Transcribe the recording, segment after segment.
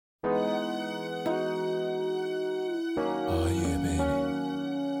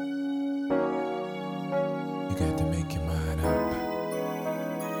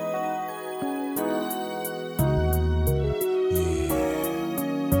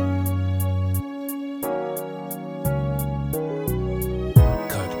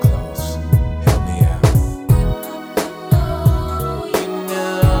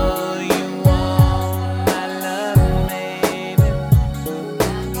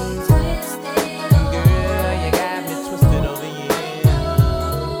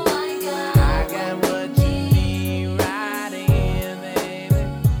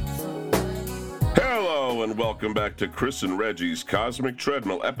welcome back to Chris and Reggie's Cosmic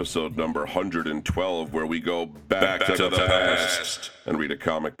Treadmill, episode number 112, where we go back to the past and read a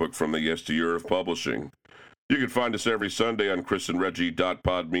comic book from the yesteryear of publishing. You can find us every Sunday on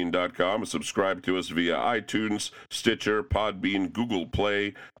chrisandreggie.podbean.com and subscribe to us via iTunes, Stitcher, Podbean, Google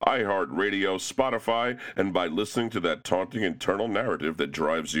Play, iHeartRadio, Spotify, and by listening to that taunting internal narrative that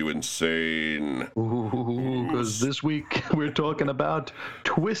drives you insane. Ooh, because this week we're talking about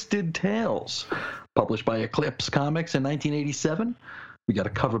Twisted Tales, published by Eclipse Comics in 1987. We got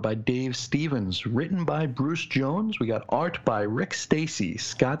a cover by Dave Stevens, written by Bruce Jones. We got art by Rick Stacy,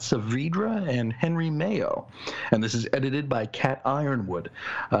 Scott Saavedra, and Henry Mayo. And this is edited by Cat Ironwood.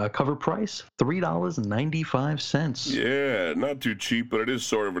 Cover price, $3.95. Yeah, not too cheap, but it is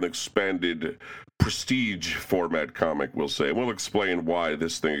sort of an expanded prestige format comic, we'll say. We'll explain why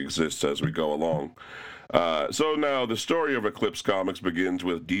this thing exists as we go along. So now, the story of Eclipse Comics begins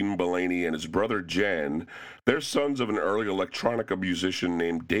with Dean Mullaney and his brother Jan. They're sons of an early electronica musician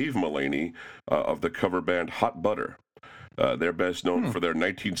named Dave Mullaney of the cover band Hot Butter. They're best known for their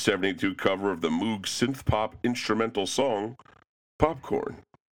 1972 cover of the Moog synth-pop instrumental song, Popcorn.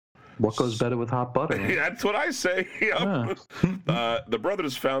 What goes better with hot butter? Right? That's what I say. Yeah. The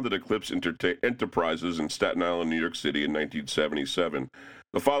brothers founded Eclipse Enterprises in Staten Island, New York City in 1977.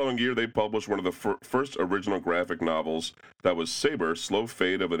 The following year, they published one of the first original graphic novels. That was Saber, Slow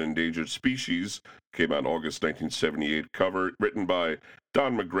Fate of an Endangered Species. Came out August 1978. Cover written by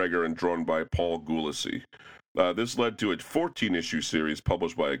Don McGregor and drawn by Paul Gulacy. This led to a 14-issue series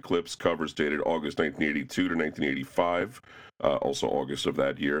published by Eclipse, covers dated August 1982 to 1985, also August of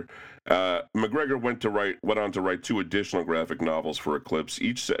that year. McGregor went on to write two additional graphic novels for Eclipse,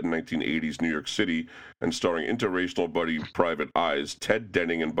 each set in 1980s New York City and starring interracial buddy Private Eyes, Ted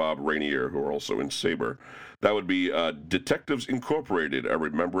Denning and Bob Rainier, who are also in Saber. That would be Detectives Incorporated, A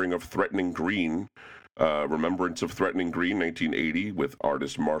Remembrance of Threatening Green, 1980, with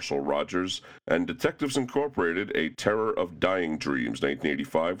artist Marshall Rogers, and Detectives Incorporated, A Terror of Dying Dreams,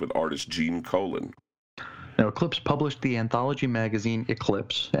 1985, with artist Gene Colan. Now, Eclipse published the anthology magazine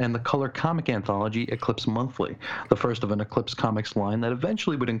Eclipse and the color comic anthology Eclipse Monthly, the first of an Eclipse Comics line that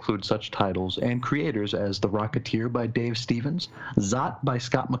eventually would include such titles and creators as The Rocketeer by Dave Stevens, Zot by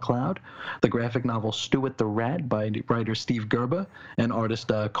Scott McCloud, the graphic novel Stuart the Rat by writer Steve Gerber and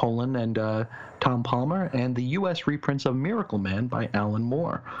artist Colin and Tom Palmer, and the U.S. reprints of Miracle Man by Alan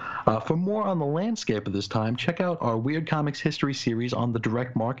Moore. For more on the landscape of this time, check out our Weird Comics History series on the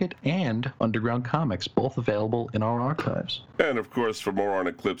direct market and Underground Comics, both available in our archives. And of course, for more on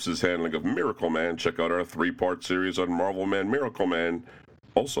Eclipse's handling of Miracle Man, check out our 3-part series on Marvel Man, Miracle Man,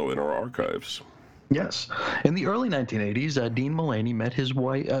 also in our archives. Yes. In the early 1980s, Dean Mullaney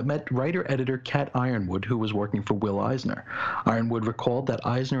met writer-editor Cat Ironwood, who was working for Will Eisner. Ironwood recalled that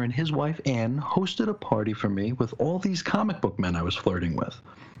Eisner and his wife, Ann, hosted a party for me with all these comic book men I was flirting with.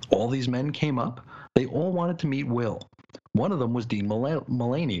 All these men came up. They all wanted to meet Will. One of them was Dean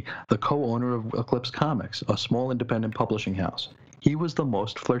Mullaney, the co-owner of Eclipse Comics, a small independent publishing house. He was the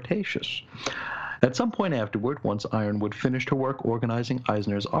most flirtatious. At some point afterward, once Ironwood finished her work organizing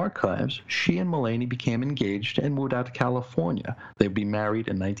Eisner's archives, she and Mullaney became engaged and moved out to California. They'd be married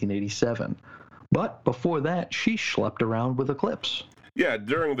in 1987. But before that, she schlepped around with Eclipse. Yeah,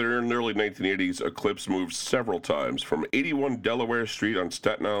 during the early 1980s, Eclipse moved several times, from 81 Delaware Street on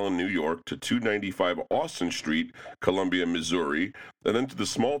Staten Island, New York, to 295 Austin Street, Columbia, Missouri, and then to the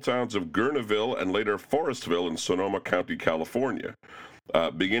small towns of Gurneville and later Forestville in Sonoma County, California.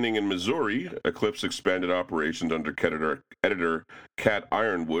 Beginning in Missouri, Eclipse expanded operations under editor Cat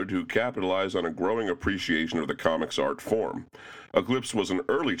Ironwood, who capitalized on a growing appreciation of the comics art form. Eclipse was an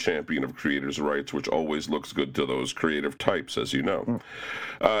early champion of creators' rights, which always looks good to those creative types, as you know.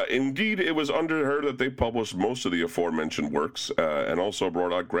 Indeed, it was under her that they published most of the aforementioned works, and also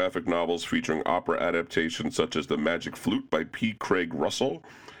brought out graphic novels featuring opera adaptations such as The Magic Flute by P. Craig Russell,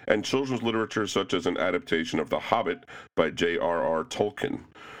 and children's literature such as an adaptation of The Hobbit by J.R.R. Tolkien.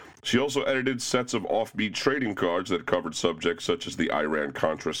 She also edited sets of offbeat trading cards that covered subjects such as the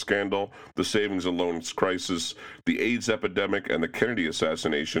Iran-Contra scandal, the savings and loans crisis, the AIDS epidemic, and the Kennedy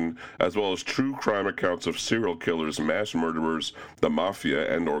assassination, as well as true crime accounts of serial killers, mass murderers, the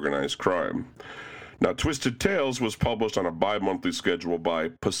mafia, and organized crime. Now, Twisted Tales was published on a bi-monthly schedule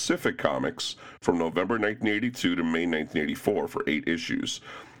by Pacific Comics from November 1982 to May 1984 for 8 issues.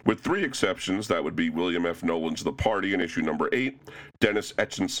 With 3 exceptions, that would be William F. Nolan's The Party in issue number 8, Dennis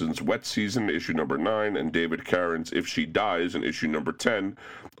Etchinson's Wet Season, issue number 9, and David Caron's If She Dies in issue number 10.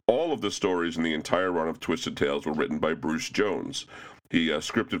 All of the stories in the entire run of Twisted Tales were written by Bruce Jones. He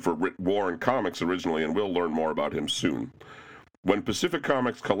scripted for Warren Comics originally, and we'll learn more about him soon. When Pacific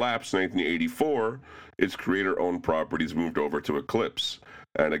Comics collapsed in 1984, its creator-owned properties moved over to Eclipse.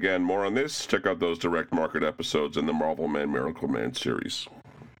 And again, more on this, check out those direct market episodes in the Marvel Man, Miracle Man series.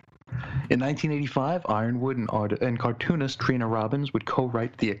 In 1985, Ironwood and cartoonist Trina Robbins would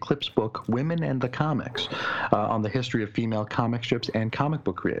co-write the Eclipse book Women and the Comics on the history of female comic strips and comic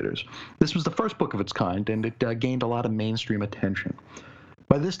book creators. This was the first book of its kind, and it gained a lot of mainstream attention.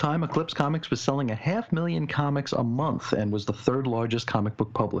 By this time, Eclipse Comics was selling 500,000 comics a month and was the third largest comic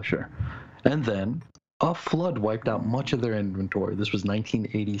book publisher. And then, a flood wiped out much of their inventory. This was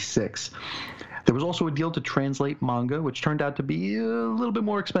 1986. There was also a deal to translate manga, which turned out to be a little bit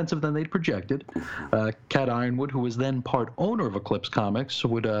more expensive than they'd projected. Cat Ironwood, who was then part owner of Eclipse Comics,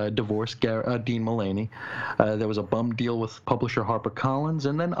 would divorce Dean Mullaney. There was a bum deal with publisher HarperCollins,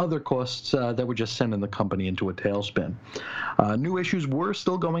 and then other costs that were just sending the company into a tailspin. New issues were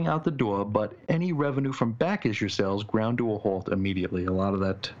still going out the door, but any revenue from back issue sales ground to a halt immediately. A lot of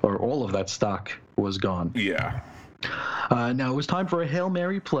that, or all of that stock was gone. Yeah. Now, it was time for a Hail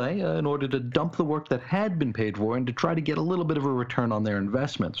Mary play in order to dump the work that had been paid for and to try to get a little bit of a return on their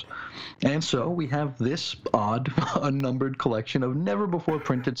investments. And so we have this odd, unnumbered collection of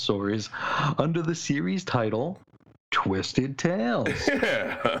never-before-printed stories under the series title Twisted Tales.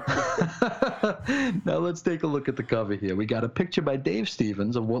 Yeah. Now let's take a look at the cover here. We got a picture by Dave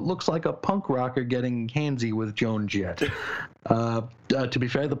Stevens of what looks like a punk rocker getting handsy with Joan Jett. To be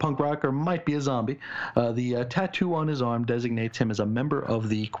fair, the punk rocker might be a zombie. The tattoo on his arm designates him as a member of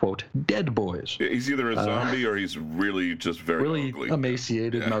the, quote, Dead Boys. He's either a zombie or he's really just very ugly.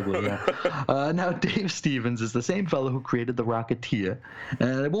 Emaciated and ugly, yeah. Now, Dave Stevens is the same fellow who created The Rocketeer,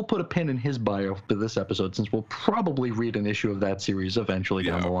 and we'll put a pin in his bio for this episode since we'll probably read an issue of that series eventually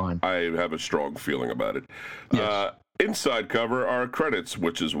down the line. I have a strong feeling about it. Yes. Inside cover are credits,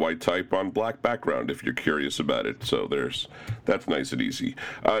 which is white type on black background, if you're curious about it. So that's nice and easy.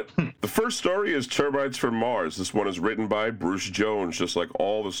 The first story is Termites from Mars. This one is written by Bruce Jones, just like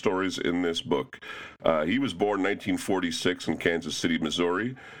all the stories in this book. He was born in 1946 in Kansas City,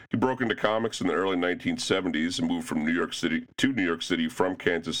 Missouri. He broke into comics in the early 1970s and moved from New York City from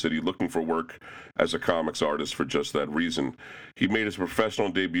Kansas City, looking for work as a comics artist for just that reason. He made his professional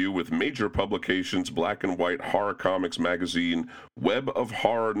debut with major publications, Black and White Horror Comics magazine, Web of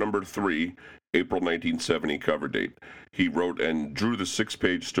Horror #3, April 1970 cover date. He wrote and drew the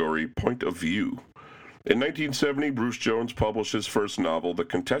 6-page story, Point of View. In 1970, Bruce Jones published his first novel, The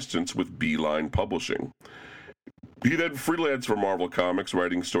Contestants, with Beeline Publishing. He then freelanced for Marvel Comics,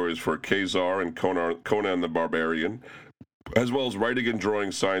 writing stories for Kazar and Conan the Barbarian, as well as writing and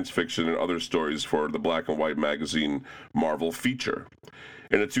drawing science fiction and other stories for the Black and White magazine Marvel Feature.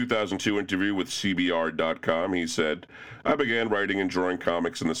 In a 2002 interview with CBR.com, he said, "I began writing and drawing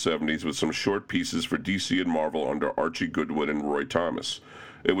comics in the 70s with some short pieces for DC and Marvel under Archie Goodwin and Roy Thomas.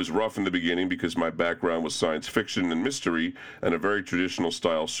 It was rough in the beginning because my background was science fiction and mystery, and a very traditional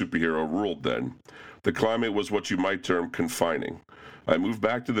style superhero ruled then. The climate was what you might term confining. I moved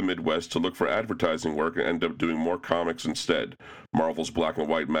back to the Midwest to look for advertising work and ended up doing more comics instead. Marvel's Black and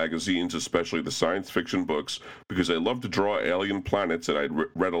White magazines, especially the science fiction books, because I loved to draw alien planets and I'd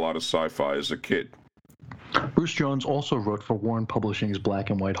read a lot of sci-fi as a kid." Bruce Jones also wrote for Warren Publishing's Black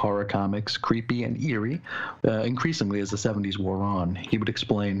and White Horror Comics, Creepy and Eerie, increasingly as the 70s wore on. He would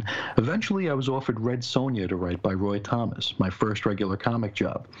explain, "Eventually I was offered Red Sonja to write by Roy Thomas, my first regular comic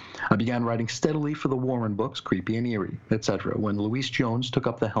job. I began writing steadily for the Warren books, Creepy and Eerie, etc., when Louise Jones took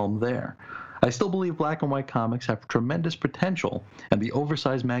up the helm there. I still believe Black and White comics have tremendous potential, and the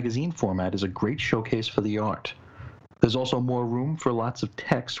oversized magazine format is a great showcase for the art. There's also more room for lots of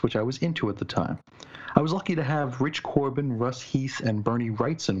text, which I was into at the time. I was lucky to have Rich Corbin, Russ Heath, and Bernie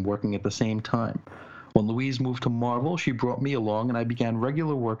Wrightson working at the same time. When Louise moved to Marvel, she brought me along, and I began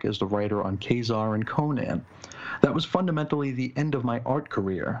regular work as the writer on Kazar and Conan. That was fundamentally the end of my art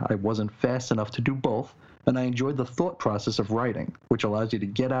career. I wasn't fast enough to do both, and I enjoyed the thought process of writing, which allows you to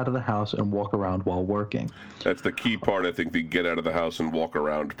get out of the house and walk around while working." That's the key part. I think the get out of the house and walk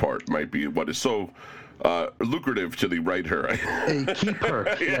around part might be what is so lucrative to the writer. A key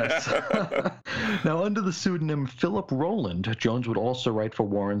perk, yes. Now, under the pseudonym Philip Rowland, Jones would also write for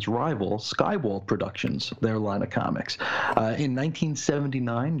Warren's rival, Skywald Productions, their line of comics. In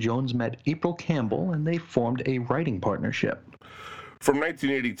 1979, Jones met April Campbell, and they formed a writing partnership. From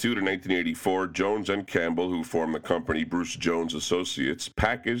 1982 to 1984, Jones and Campbell, who formed the company Bruce Jones Associates,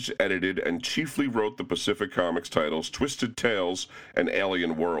 packaged, edited, and chiefly wrote the Pacific Comics titles Twisted Tales and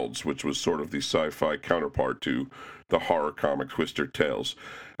Alien Worlds, which was sort of the sci-fi counterpart to the horror comic Twisted Tales.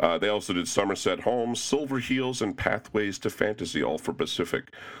 They also did Somerset Holmes, Silver Heels, and Pathways to Fantasy, all for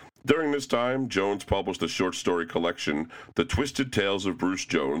Pacific. During this time, Jones published a short story collection, The Twisted Tales of Bruce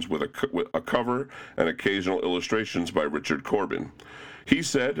Jones, with a cover and occasional illustrations by Richard Corbin. He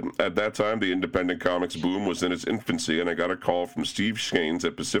said, at that time, the independent comics boom was in its infancy, and I got a call from Steve Shanes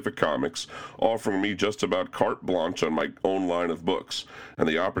at Pacific Comics offering me just about carte blanche on my own line of books and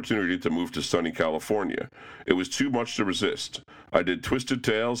the opportunity to move to sunny California. It was too much to resist. I did Twisted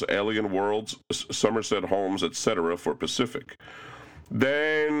Tales, Alien Worlds, Somerset Holmes, etc. for Pacific.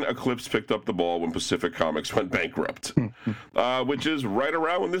 Then Eclipse picked up the ball when Pacific Comics went bankrupt, which is right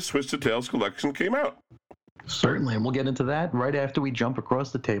around when this Twisted Tales collection came out. Certainly, and we'll get into that right after we jump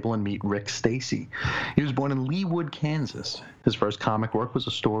across the table and meet Rick Stacy. He was born in Leawood, Kansas. His first comic work was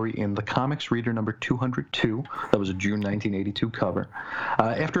a story in The Comics Reader number 202. That was a June 1982 cover.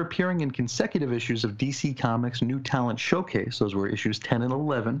 After appearing in consecutive issues of DC Comics New Talent Showcase, those were issues 10 and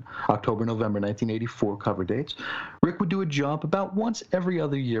 11, October-November 1984 cover dates, Rick would do a job about once every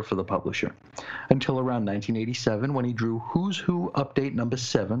other year for the publisher, until around 1987 when he drew Who's Who Update number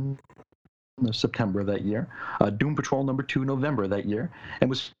 7, September of that year, Doom Patrol number 2, November of that year, and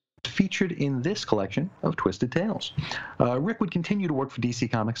was featured in this collection of Twisted Tales. Rick would continue to work for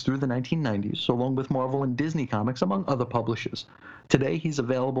DC Comics through the 1990s, along with Marvel and Disney Comics, among other publishers. Today, he's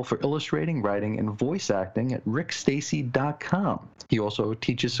available for illustrating, writing, and voice acting at rickstacy.com. He also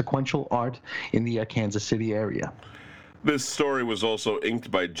teaches sequential art in the Kansas City area. This story was also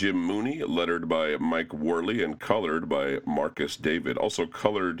inked by Jim Mooney, lettered by Mike Worley, and colored by Marcus David. Also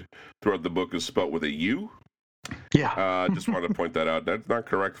colored throughout the book is spelled with a U. Yeah. Just wanted to point that out. That's not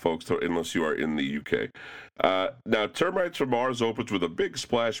correct, folks, unless you are in the UK. Now, Termites from Mars opens with a big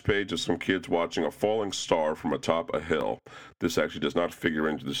splash page of some kids watching a falling star from atop a hill. This actually does not figure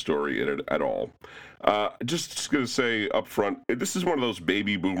into the story at all. Just going to say up front, this is one of those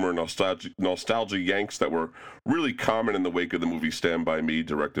baby boomer nostalgia yanks that were really common in the wake of the movie Stand By Me,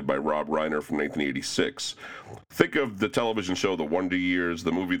 directed by Rob Reiner from 1986. Think of the television show The Wonder Years,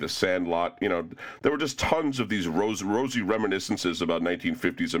 the movie The Sandlot. You know, there were just tons of these rosy reminiscences about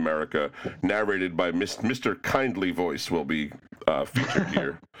 1950s America, narrated by Mr. Kindly Voice will be featured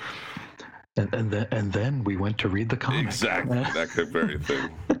here. And then we went to read the comic. Exactly, that very thing.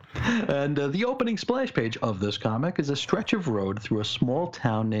 And the opening splash page of this comic is a stretch of road through a small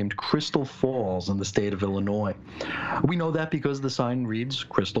town named Crystal Falls in the state of Illinois. We know that because the sign reads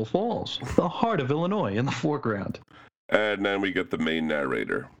Crystal Falls, the heart of Illinois, in the foreground. And then we get the main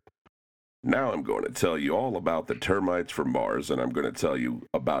narrator. Now I'm going to tell you all about the Termites from Mars, and I'm going to tell you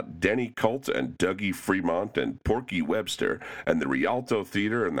about Denny Colt and Dougie Fremont and Porky Webster and the Rialto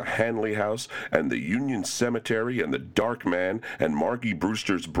Theater and the Hanley House and the Union Cemetery and the Dark Man and Margie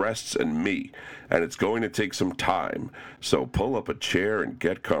Brewster's breasts and me. And it's going to take some time, so pull up a chair and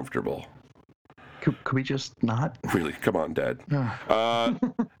get comfortable. Could we just not? Really? Come on, Dad.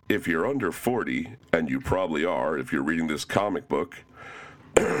 If you're under 40, and you probably are if you're reading this comic book,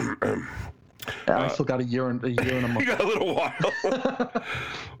 I still got a year and a month. You got a little while.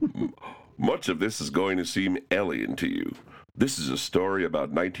 Much of this is going to seem alien to you. This is a story about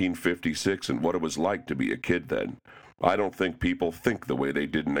 1956 and what it was like to be a kid then. I don't think people think the way they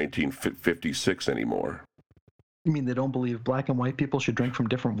did in 1956 anymore. You mean they don't believe black and white people should drink from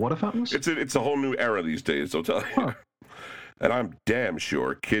different water fountains? It's a whole new era these days, I'll tell you. Huh. And I'm damn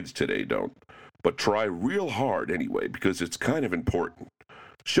sure kids today don't. But try real hard anyway, because it's kind of important.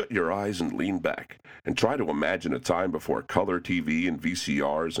 Shut your eyes and lean back, and try to imagine a time before color TV and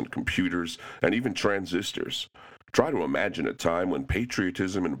VCRs and computers and even transistors. Try to imagine a time when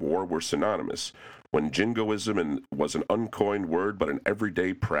patriotism and war were synonymous, when jingoism was an uncoined word but an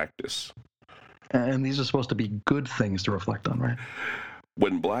everyday practice. And these are supposed to be good things to reflect on, right?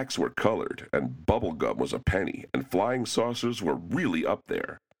 When blacks were colored, and bubblegum was a penny, and flying saucers were really up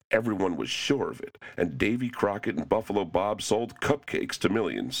there. Everyone was sure of it, and Davy Crockett and Buffalo Bob sold cupcakes to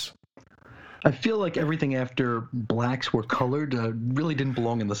millions. I feel like everything after blacks were colored really didn't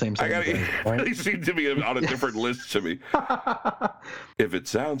belong in the same sentence. It really seemed to be on a different list to me. If it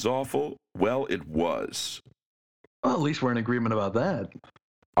sounds awful, well, it was. Well, at least we're in agreement about that.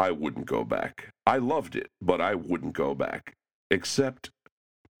 I wouldn't go back. I loved it, but I wouldn't go back. Except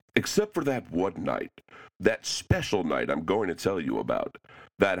for that one night. That special night I'm going to tell you about.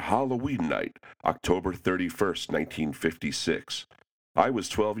 That Halloween night, October 31st, 1956. I was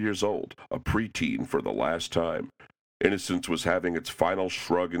 12 years old, a preteen for the last time. Innocence was having its final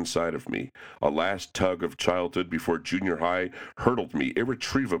shrug inside of me, a last tug of childhood before junior high hurtled me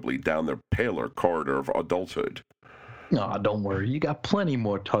irretrievably down the paler corridor of adulthood. No, don't worry. You got plenty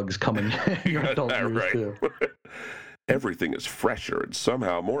more tugs coming in your adult years, right. too. Everything is fresher and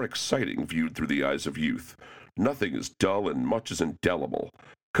somehow more exciting viewed through the eyes of youth. Nothing is dull and much is indelible.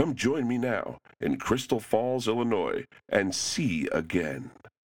 Come join me now in Crystal Falls, Illinois, and see again.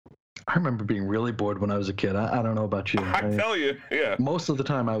 I remember being really bored when I was a kid. I don't know about you. I tell you, yeah. Most of the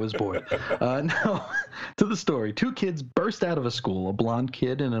time I was bored. Now, to the story. Two kids burst out of a school, a blonde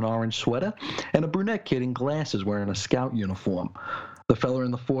kid in an orange sweater and a brunette kid in glasses wearing a scout uniform. The fella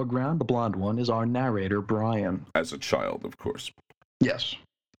in the foreground, the blonde one, is our narrator, Brian. As a child, of course. Yes.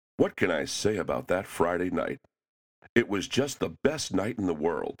 What can I say about that Friday night? It was just the best night in the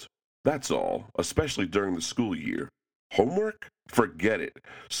world. That's all, especially during the school year. Homework? Forget it.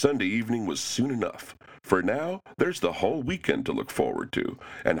 Sunday evening was soon enough. For now, there's the whole weekend to look forward to,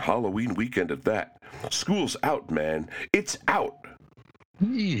 and Halloween weekend at that. School's out, man. It's out.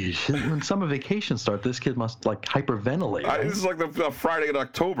 Yeesh. When summer vacations start, this kid must, hyperventilate. Right? This is like the Friday in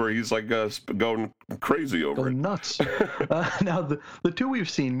October. He's, going crazy over it. Going nuts. Now, the two we've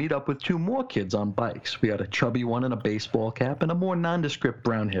seen meet up with two more kids on bikes. We got a chubby one in a baseball cap and a more nondescript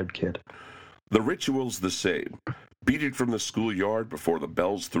brown-haired kid. The ritual's the same. Beat it from the schoolyard before the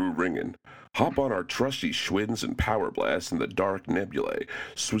bells through ringing. Hop on our trusty Schwinns and Power Blast in the dark nebulae,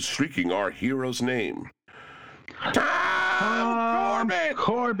 shrieking our hero's name. Tom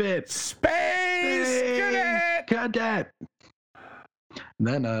Corbett! Space Cadet! And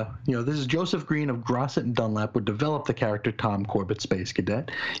then, this is Joseph Green of Grosset and Dunlap would develop the character Tom Corbett, Space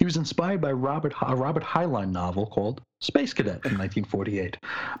Cadet. He was inspired by a Robert Heinlein novel called Space Cadet in 1948.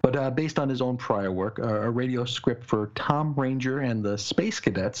 But based on his own prior work, a radio script for Tom Ranger and the Space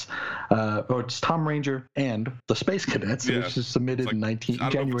Cadets, or it's Tom Ranger and the Space Cadets, which was submitted in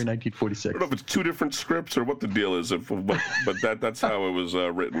January 1946. I don't know if it's two different scripts or what the deal is, but that's how it was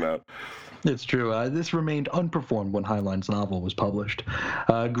written out. It's true. This remained unperformed when Heinlein's novel was published.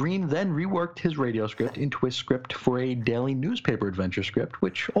 Green then reworked his radio script into a script for a daily newspaper adventure script,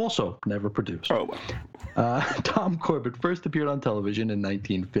 which also never produced. Oh, well. Tom Corbett first appeared on television in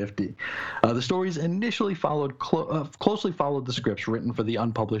 1950. The stories initially closely followed the scripts written for the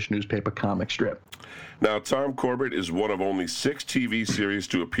unpublished newspaper comic strip. Now, Tom Corbett is one of only 6 TV series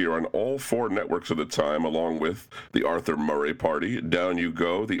to appear on all 4 networks at the time, along with The Arthur Murray Party, Down You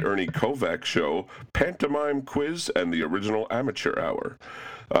Go, The Ernie Kovacs Show, Pantomime Quiz, and The Original Amateur Hour.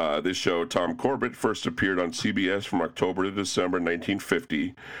 This show, Tom Corbett, first appeared on CBS from October to December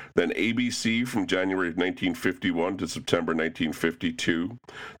 1950, then ABC from January 1951 to September 1952,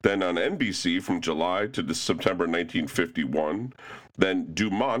 then on NBC from July to September 1951, then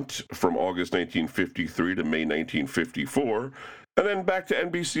Dumont from August 1953 to May 1954, and then back to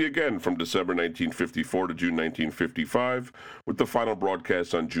NBC again from December 1954 to June 1955, with the final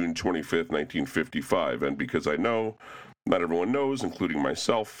broadcast on June 25th, 1955. And because I know not everyone knows, including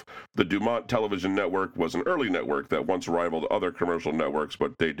myself, the Dumont Television Network was an early network that once rivaled other commercial networks,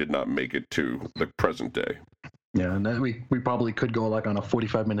 but they did not make it to the present day. Yeah, and we probably could go on a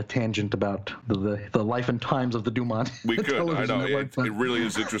 45-minute tangent about the life and times of the Dumont. We could, I know. It really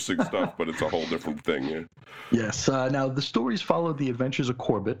is interesting stuff, but it's a whole different thing. Yeah. Yes. Now, the stories followed the adventures of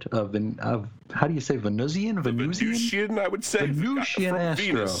Corbett, of how do you say, Venusian? Venusian, I would say. Venusian Astro.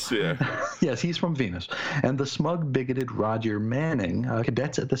 Venus, yeah. Yes, he's from Venus. And the smug, bigoted Roger Manning,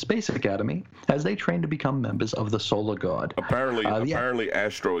 cadets at the Space Academy, as they trained to become members of the Solar Guard. Apparently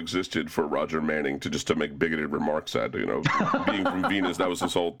Astro existed for Roger Manning to make bigoted remarks at, being from Venus. That was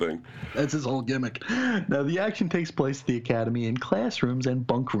his whole thing. That's his whole gimmick. Now, the action takes place at the Academy in classrooms and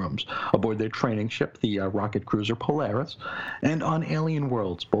bunk rooms, aboard their training ship, the rocket cruiser Polaris, and on alien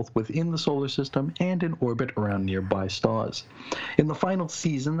worlds, both within the solar system and in orbit around nearby stars. In the final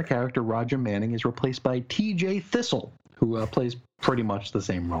season, the character Roger Manning is replaced by T.J. Thistle, who plays pretty much the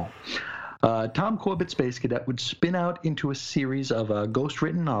same role. Tom Corbett, Space Cadet, would spin out into a series of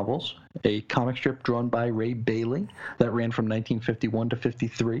ghost-written novels, a comic strip drawn by Ray Bailey that ran from 1951 to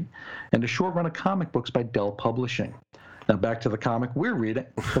 53, and a short run of comic books by Dell Publishing. Now, back to the comic we're reading.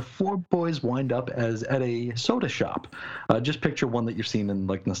 The 4 boys wind up at a soda shop. Just picture one that you've seen in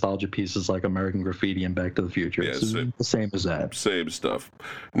nostalgia pieces like American Graffiti and Back to the Future. Yeah, it's the same as that. Same stuff.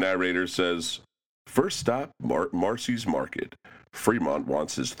 Narrator says, first stop, Marcy's Market. Fremont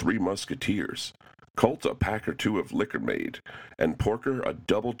wants his 3 musketeers. Colt a pack or 2 of Liquor Maid. And Porker a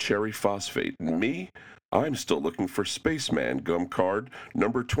double cherry phosphate. And me? I'm still looking for Spaceman gum card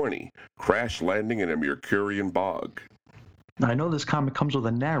number 20. Crash landing in a Mercurian bog. I know this comic comes with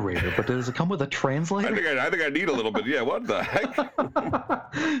a narrator, but does it come with a translator? I think I need a little bit. Yeah, what the heck?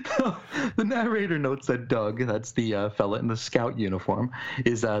 The narrator notes that Doug, that's the fella in the scout uniform,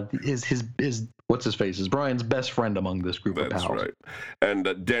 is what's-his-face is Brian's best friend among this group of pals. That's right.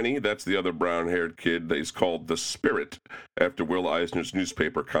 And Denny, that's the other brown-haired kid, he's called the Spirit, after Will Eisner's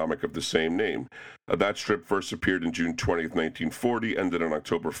newspaper comic of the same name. That strip first appeared in June 20th, 1940, ended on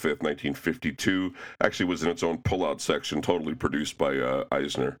October 5th, 1952. Actually was in its own pull-out section, totally produced by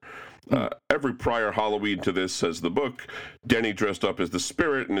Eisner. Every prior Halloween to this, says the book, Denny dressed up as the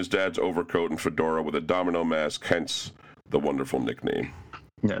Spirit in his dad's overcoat and fedora with a domino mask, hence the wonderful nickname.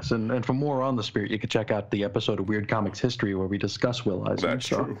 Yes, and for more on the Spirit, you can check out the episode of Weird Comics History where we discuss Will Eisner. That's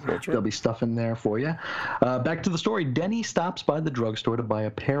true. That's right. There'll be stuff in there for you. Back to the story. Denny stops by the drugstore to buy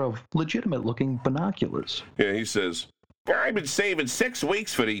a pair of legitimate-looking binoculars. Yeah, he says, I've been saving 6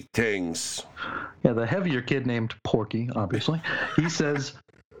 weeks for these things. Yeah, the heavier kid named Porky, obviously. He says,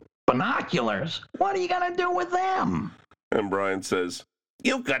 binoculars? What are you going to do with them? And Brian says,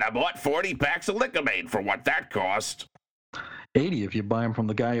 you could have bought 40 packs of Liquor-Maid for what that cost. 80 if you buy them from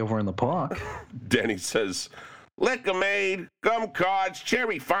the guy over in the park. Denny says, Liquor-Maid, gum cards,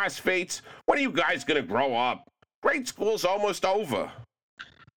 cherry phosphates. When are you guys going to grow up? Grade school's almost over.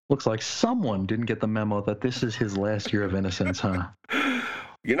 Looks like someone didn't get the memo that this is his last year of innocence, huh?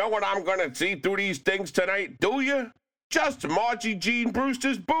 You know what I'm going to see through these things tonight, do you? Just Margie Jean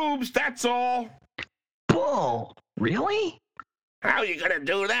Brewster's boobs, that's all. Bull! Really? How you going to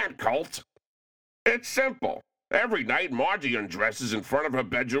do that, Colt? It's simple. Every night, Margie undresses in front of her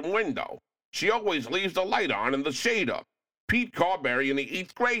bedroom window. She always leaves the light on and the shade up. Pete Carberry in the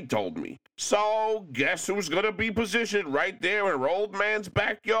 8th grade told me. So, guess who's going to be positioned right there in her old man's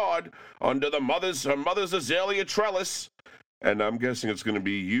backyard under her mother's azalea trellis? And I'm guessing it's going to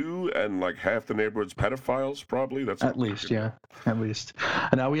be you and like half the neighborhood's pedophiles, probably. That's at least, yeah, at least.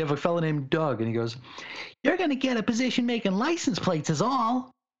 And now we have a fella named Doug, and he goes, "You're going to get a position making license plates is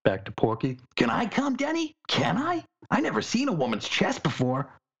all." Back to Porky. "Can I come, Denny? Can I? I never seen a woman's chest before,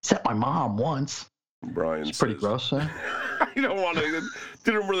 except my mom once." Brian it's pretty gross, huh? didn't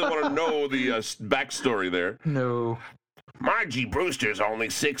really want to know the backstory there. No. Margie Brewster's only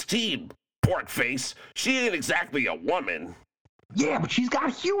 16. Pork face. She ain't exactly a woman. Yeah, but she's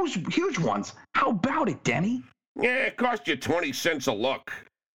got huge ones. How about it, Denny? Yeah, it cost you 20 cents a look.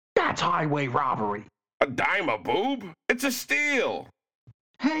 That's highway robbery. A dime a boob? It's a steal.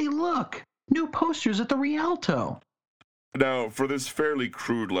 Hey, look. New posters at the Rialto. Now, for this fairly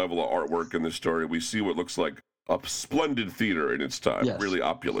crude level of artwork in this story, we see what looks like a splendid theater in its time. Yes. Really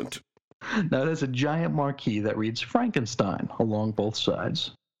opulent. Now, there's a giant marquee that reads Frankenstein along both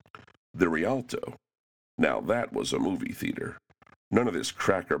sides. The Rialto. Now, that was a movie theater. None of this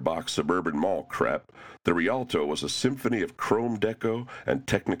cracker box suburban mall crap. The Rialto was a symphony of chrome deco and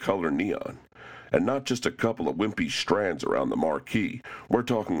Technicolor neon. And not just a couple of wimpy strands around the marquee. We're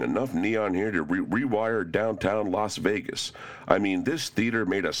talking enough neon here to rewire downtown Las Vegas. I mean, this theater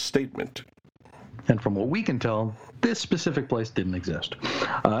made a statement. And from what we can tell, this specific place didn't exist.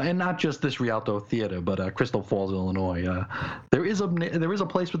 And not just this Rialto Theater, but Crystal Falls, Illinois. There is a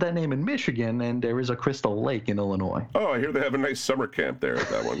place with that name in Michigan, and there is a Crystal Lake in Illinois. Oh, I hear they have a nice summer camp there at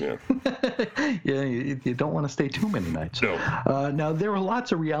that one, yeah. Yeah, you don't want to stay too many nights. No. Now, there were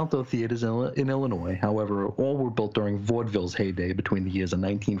lots of Rialto theaters in Illinois. However, all were built during vaudeville's heyday between the years of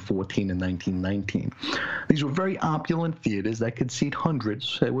 1914 and 1919. These were very opulent theaters that could seat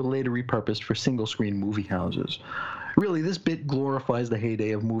hundreds that were later repurposed for single-screen movie houses. Really, this bit glorifies the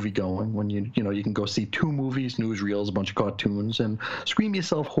heyday of movie-going when you can go see 2 movies, newsreels, a bunch of cartoons, and scream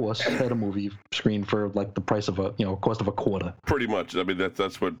yourself hoarse at a movie screen for like the price of cost of a quarter. Pretty much. I mean,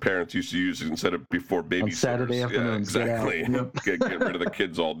 that's what parents used to use instead of before babysitters. On Saturday afternoons. Yeah, exactly. Yep. Get rid of the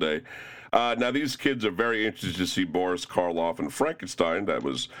kids all day. Now, these kids are very interested to see Boris Karloff and Frankenstein. That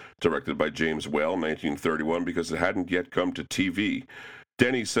was directed by James Whale in 1931 because it hadn't yet come to TV.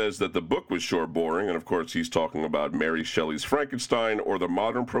 Denny says that the book was sure boring, and of course he's talking about Mary Shelley's Frankenstein or The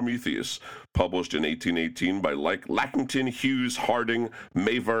Modern Prometheus, published in 1818 by Lackington, Hughes, Harding,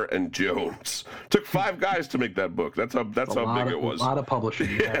 Mavor, and Jones. Took 5 guys to make that book. That's how big it was. A lot of publishing.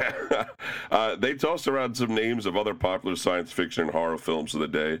 Yeah. They tossed around some names of other popular science fiction and horror films of the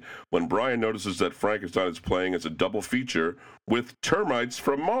day when Brian notices that Frankenstein is playing as a double feature with Termites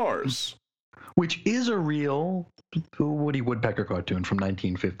from Mars. Which is a real Woody Woodpecker cartoon from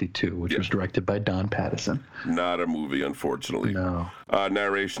 1952, which was directed by Don Patterson. Not a movie, unfortunately. No.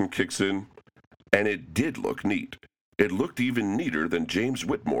 Narration kicks in, and it did look neat. It looked even neater than James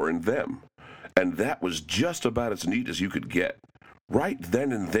Whitmore and Them. And that was just about as neat as you could get. Right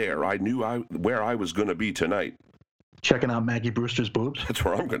then and there, I knew where I was going to be tonight. Checking out Maggie Brewster's boobs. That's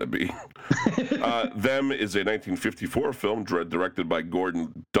where I'm going to be. Them is a 1954 film directed by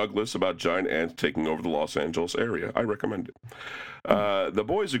Gordon Douglas about giant ants taking over the Los Angeles area. I recommend it. The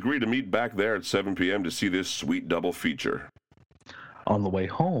boys agree to meet back there at 7 p.m. to see this sweet double feature. On the way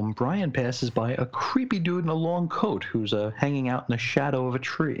home, Brian passes by a creepy dude in a long coat who's hanging out in the shadow of a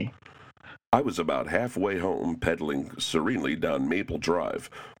tree. I was about halfway home, pedaling serenely down Maple Drive,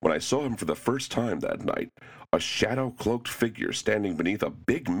 when I saw him for the first time that night. A shadow-cloaked figure standing beneath a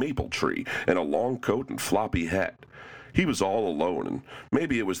big maple tree in a long coat and floppy hat. He was all alone, and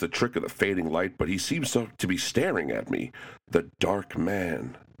maybe it was the trick of the fading light, but he seemed to be staring at me. The dark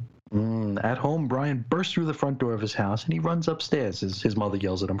man. At home, Brian bursts through the front door of his house and he runs upstairs as his mother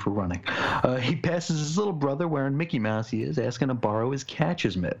yells at him for running. He passes his little brother wearing Mickey Mouse he is, asking to borrow his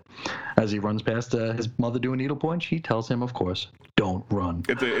catcher's mitt. As he runs past his mother doing needlepoint, she tells him, of course, don't run.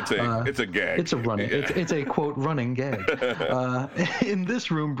 It's a gag. It's a running. Yeah. It's a, quote, running gag. In this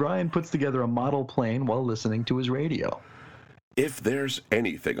room, Brian puts together a model plane while listening to his radio. If there's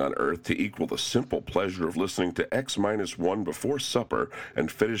anything on earth to equal the simple pleasure of listening to X-1 before supper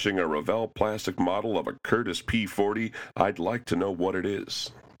and finishing a Revell plastic model of a Curtis P-40, I'd like to know what it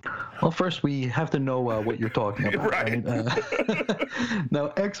is. Well, first we have to know what you're talking about. Right.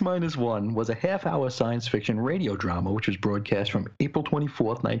 Now, X-1 was a half-hour science fiction radio drama which was broadcast from April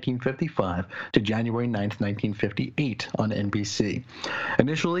 24th, 1955 to January 9th, 1958 on NBC.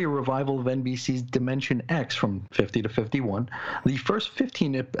 Initially a revival of NBC's Dimension X from 50 to 51, the first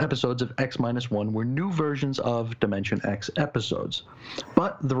 15 episodes of X-1 were new versions of Dimension X episodes.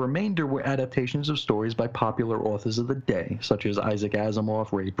 But the remainder were adaptations of stories by popular authors of the day, such as Isaac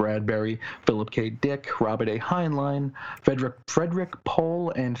Asimov, Ray Bradbury, Philip K. Dick, Robert A. Heinlein, Frederick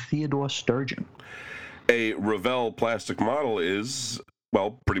Pohl, and Theodore Sturgeon. A Revell plastic model is,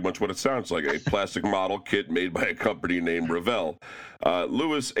 well, pretty much what it sounds like, a plastic model kit made by a company named Revell.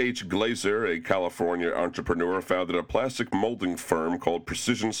 Louis H. Glazer, a California entrepreneur, founded a plastic molding firm called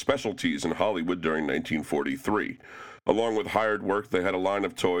Precision Specialties in Hollywood during 1943. Along with hired work, they had a line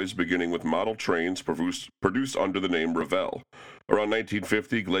of toys beginning with model trains produced under the name Revell. Around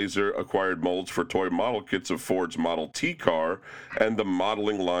 1950, Glazer acquired molds for toy model kits of Ford's Model T car, and the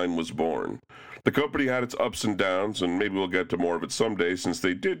modeling line was born. The company had its ups and downs, and maybe we'll get to more of it someday, since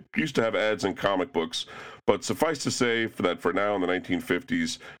they used to have ads in comic books. But suffice to say that for now, in the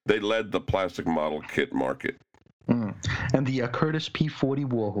 1950s, they led the plastic model kit market. And the Curtis P-40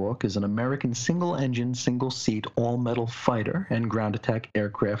 Warhawk is an American single-engine, single-seat, all-metal fighter and ground attack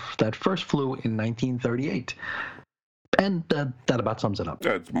aircraft that first flew in 1938. And that about sums it up.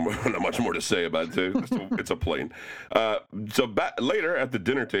 That's not much more to say about it. It's a plane. Later at the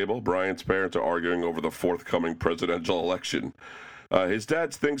dinner table, Brian's parents are arguing over the forthcoming presidential election. His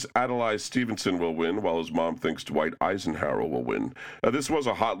dad thinks Adlai Stevenson will win, while his mom thinks Dwight Eisenhower will win. This was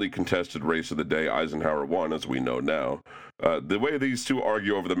a hotly contested race of the day. Eisenhower won, as we know now. The way these two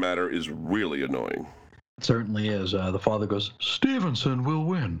argue over the matter is really annoying. It certainly is. The father goes, Stevenson will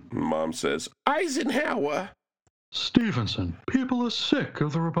win. Mom says, Eisenhower. Stevenson, people are sick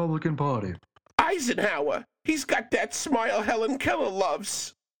of the Republican Party. Eisenhower, he's got that smile Helen Keller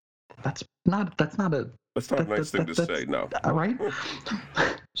loves. That's not a nice thing to say, no. All right?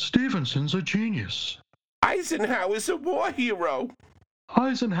 Stevenson's a genius. Eisenhower's a war hero.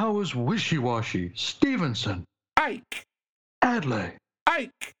 Eisenhower's wishy-washy. Stevenson. Ike. Adlai.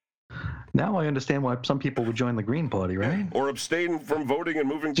 Ike. Now I understand why some people would join the Green Party, right? Or abstain from voting and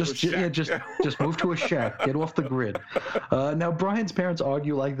moving to a shack. Yeah, just move to a shack. Get off the grid. Now, Brian's parents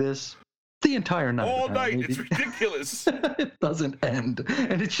argue like this the entire night. All night. It's ridiculous. It doesn't end.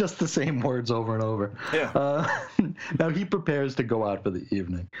 And it's just the same words over and over. Yeah. Now he prepares to go out for the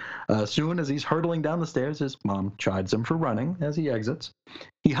evening. Soon as he's hurtling down the stairs, his mom chides him for running as he exits.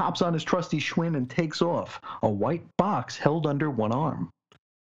 He hops on his trusty Schwinn and takes off, a white box held under one arm.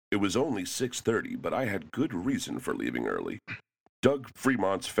 It was only 6:30, but I had good reason for leaving early. Doug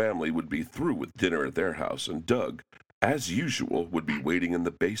Fremont's family would be through with dinner at their house, and Doug, as usual, would be waiting in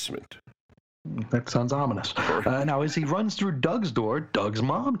the basement. That sounds ominous. Now, as he runs through Doug's door, Doug's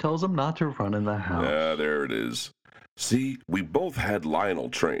mom tells him not to run in the house. Yeah, there it is. See, we both had Lionel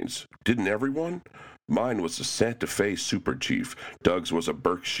trains. Didn't everyone? Mine was a Santa Fe Super Chief. Doug's was a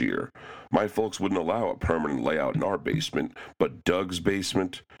Berkshire. My folks wouldn't allow a permanent layout in our basement, but Doug's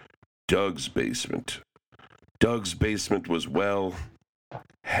basement was, well,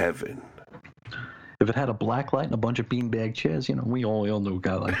 heaven. If it had a black light and a bunch of beanbag chairs, we all knew a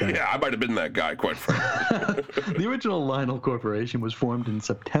guy like that. Yeah, I might have been that guy, quite frankly. The original Lionel Corporation was formed in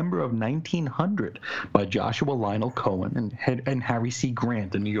September of 1900 by Joshua Lionel Cohen and Harry C.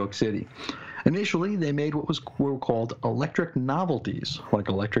 Grant in New York City. Initially, they made what were called electric novelties, like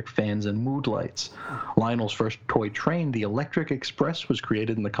electric fans and mood lights. Lionel's first toy train, the Electric Express, was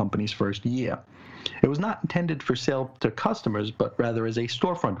created in the company's first year. It was not intended for sale to customers, but rather as a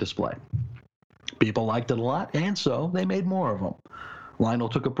storefront display. People liked it a lot, and so they made more of them. Lionel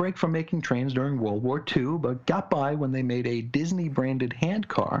took a break from making trains during World War II, but got by when they made a Disney-branded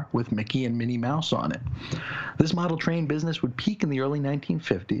handcar with Mickey and Minnie Mouse on it. This model train business would peak in the early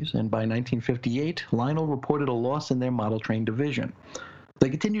 1950s, and by 1958, Lionel reported a loss in their model train division. They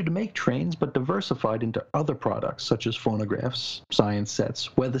continued to make trains, but diversified into other products, such as phonographs, science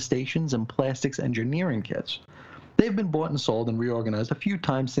sets, weather stations, and plastics engineering kits. They've been bought and sold and reorganized a few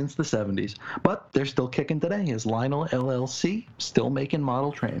times since the 70s, but they're still kicking today as Lionel LLC, still making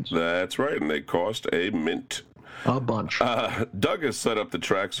model trains. That's right, and they cost a mint. A bunch. Doug has set up the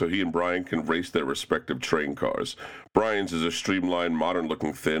track so he and Brian can race their respective train cars. Brian's is a streamlined,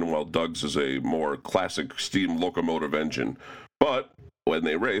 modern-looking thing, while Doug's is a more classic steam locomotive engine. But when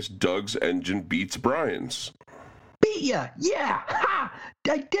they race, Doug's engine beats Brian's. Beat ya! Yeah! Ha!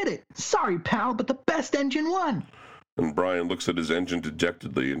 I did it! Sorry, pal, but the best engine won! And Brian looks at his engine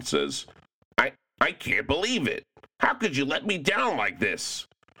dejectedly and says, I can't believe it. How could you let me down like this?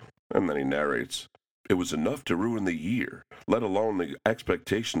 And then he narrates, it was enough to ruin the year, let alone the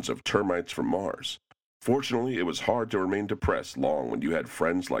expectations of termites from Mars. Fortunately, it was hard to remain depressed long when you had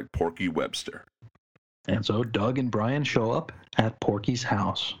friends like Porky Webster. And so Doug and Brian show up at Porky's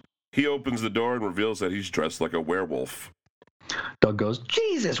house. He opens the door and reveals that he's dressed like a werewolf. Doug goes,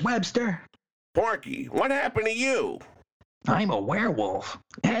 Jesus, Webster! Porky, what happened to you? I'm a werewolf.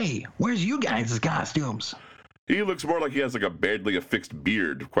 Hey, where's you guys' costumes? He looks more like he has like a badly affixed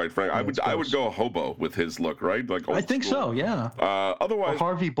beard, quite frankly. I would go hobo with his look, right? Like I think so, yeah. Otherwise, or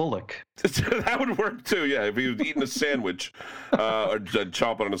Harvey Bullock. That would work too, yeah. If he was eating a sandwich or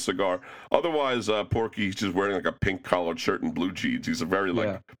chomping on a cigar. Otherwise, Porky's just wearing like a pink collared shirt and blue jeans. He's a very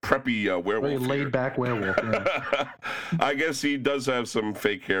preppy werewolf. Very laid back werewolf. Yeah. I guess he does have some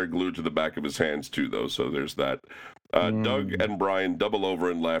fake hair glued to the back of his hands too, though. So there's that. Doug and Brian double over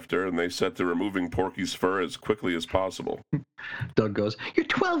in laughter, and they set to removing Porky's fur as quickly as possible. Doug goes, You're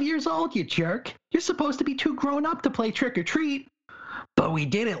 12 years old, you jerk. You're supposed to be too grown up to play trick-or-treat. But we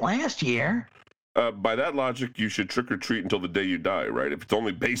did it last year. By that logic, you should trick-or-treat until the day you die, right? If it's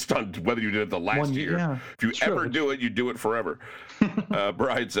only based on whether you did it the last year. Yeah, if you ever do it, you do it forever.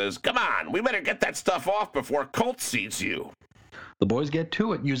 Brian says, Come on, we better get that stuff off before Colt sees you. The boys get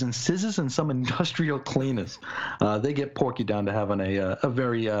to it using scissors and some industrial cleaners. They get Porky down to having a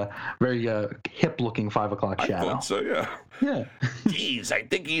very hip-looking 5 o'clock shadow. I thought so, yeah. Yeah. Geez, I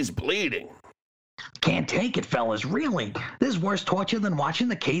think he's bleeding. Can't take it, fellas, really. This is worse torture than watching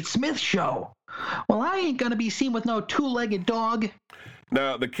the Kate Smith show. Well, I ain't gonna be seen with no two-legged dog.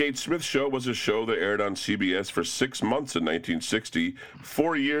 Now, the Kate Smith Show was a show that aired on CBS for 6 months in 1960,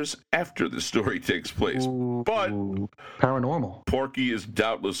 4 years after the story takes place. But paranormal. Porky is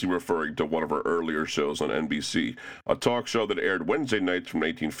doubtlessly referring to one of her earlier shows on NBC, a talk show that aired Wednesday nights from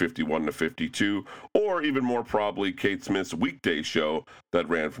 1951 to 52, or even more probably Kate Smith's weekday show that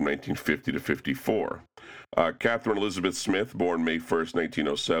ran from 1950 to 54. Catherine Elizabeth Smith, born May 1st,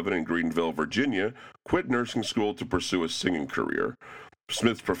 1907 in Greenville, Virginia, quit nursing school to pursue a singing career.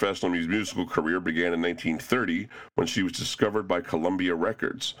 Smith's professional musical career began in 1930 when she was discovered by Columbia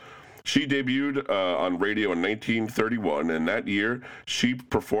Records. She debuted on radio in 1931, and that year she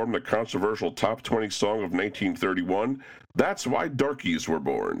performed the controversial top 20 song of 1931, That's Why Darkies Were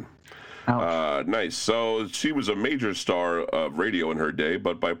Born. Nice. So she was a major star of radio in her day,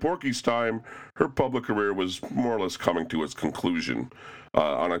 but by Porky's time, her public career was more or less coming to its conclusion.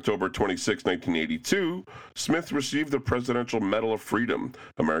 On October 26, 1982, Smith received the Presidential Medal of Freedom,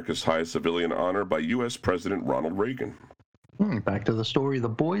 America's highest civilian honor, by U.S. President Ronald Reagan. Back to the story. The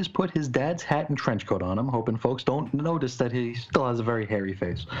boys put his dad's hat and trench coat on him, hoping folks don't notice that he still has a very hairy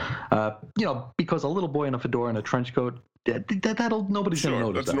face. Because a little boy in a fedora and a trench coat, nobody's going to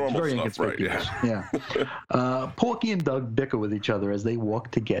notice. That's normal very stuff, right? Yeah. Porky and Doug bicker with each other as they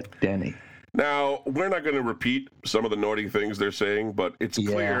walk to get Denny. Now, we're not going to repeat some of the naughty things they're saying, but it's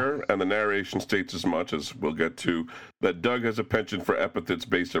clear, and the narration states as much as we'll get to, that Doug has a penchant for epithets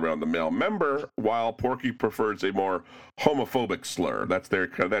based around the male member, while Porky prefers a more homophobic slur. That's their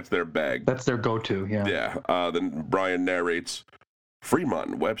bag. That's their go-to, yeah. Yeah. Then Brian narrates, Fremont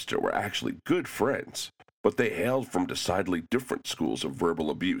and Webster were actually good friends, but they hailed from decidedly different schools of verbal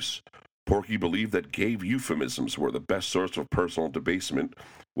abuse. Porky believed that gay euphemisms were the best source of personal debasement,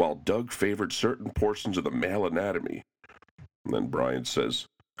 while Doug favored certain portions of the male anatomy. And then Brian says,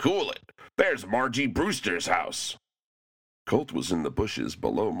 "Cool it. There's Margie Brewster's house." Colt was in the bushes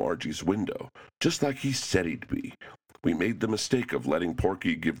below Margie's window, just like he said he'd be. We made the mistake of letting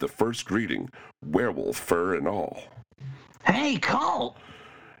Porky give the first greeting, werewolf fur and all. Hey, Colt!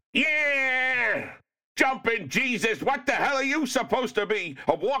 Yeah! Jumping Jesus, what the hell are you supposed to be?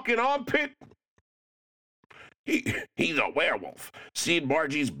 A walking armpit? He's a werewolf. Seen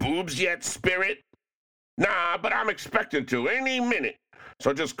Margie's boobs yet, Spirit? Nah, but I'm expecting to any minute.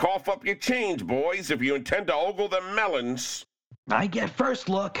 So just cough up your change, boys, if you intend to ogle them melons. I get first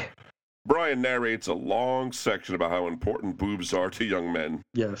look. Brian narrates a long section about how important boobs are to young men.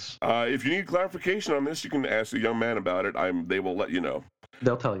 Yes. If you need clarification on this, you can ask the young man about it. They will let you know.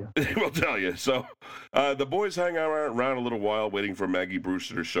 They'll tell you. They will tell you. So the boys hang around a little while waiting for Maggie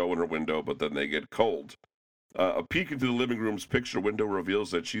Brewster to show in her window, but then they get cold. A peek into the living room's picture window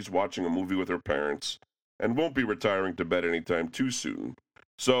reveals that she's watching a movie with her parents and won't be retiring to bed anytime too soon.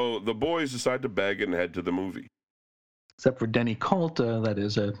 So the boys decide to bag and head to the movie. Except for Denny Colt, that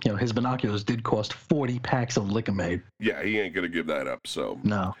is, his binoculars did cost 40 packs of Liquimade. Yeah, he ain't going to give that up, so.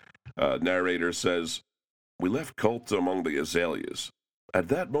 No. Narrator says, "We left Colt among the azaleas. At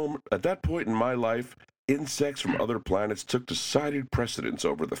that point in my life, insects from other planets took decided precedence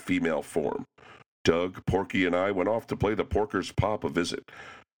over the female form. Doug, Porky, and I went off to play the Porkers' Pop a visit.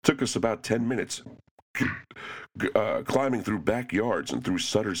 Took us about 10 minutes, climbing through backyards and through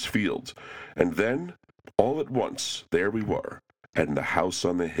Sutter's fields. And then, all at once, there we were, and the house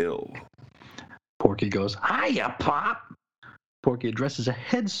on the hill." Porky goes, "Hiya, Pop!" Porky addresses a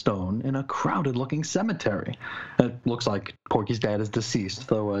headstone in a crowded-looking cemetery. It looks like Porky's dad is deceased,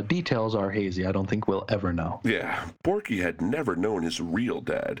 though details are hazy. I don't think we'll ever know. Yeah, Porky had never known his real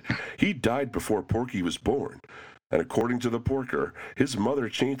dad. He died before Porky was born. And according to the Porker, his mother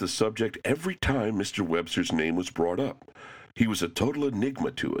changed the subject every time Mr. Webster's name was brought up. He was a total enigma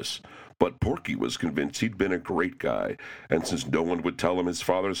to us, but Porky was convinced he'd been a great guy, and since no one would tell him his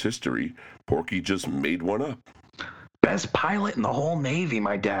father's history, Porky just made one up. "Best pilot in the whole Navy,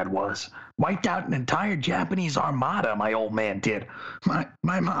 my dad was. Wiped out an entire Japanese armada, my old man did.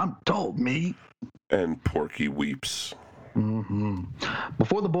 My mom told me." And Porky weeps. Mm-hmm.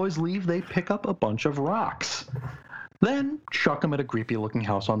 Before the boys leave, they pick up a bunch of rocks. Then chuck them at a creepy-looking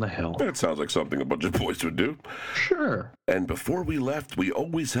house on the hill. That sounds like something a bunch of boys would do. Sure. And before we left, we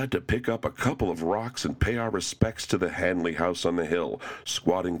always had to pick up a couple of rocks and pay our respects to the Hanley house on the hill,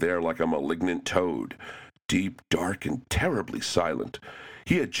 squatting there like a malignant toad. Deep, dark, and terribly silent.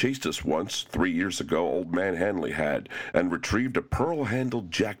 He had chased us once, 3 years ago, old man Hanley had, and retrieved a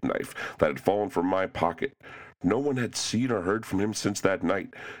pearl-handled jackknife that had fallen from my pocket. No one had seen or heard from him since that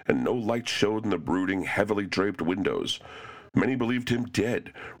night, and no light showed in the brooding, heavily draped windows. Many believed him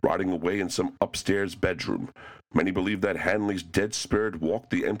dead, rotting away in some upstairs bedroom. Many believed that Hanley's dead spirit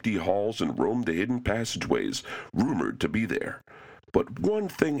walked the empty halls and roamed the hidden passageways, rumored to be there. But one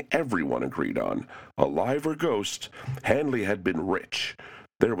thing everyone agreed on, alive or ghost, Hanley had been rich.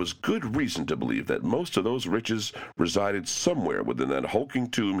 There was good reason to believe that most of those riches resided somewhere within that hulking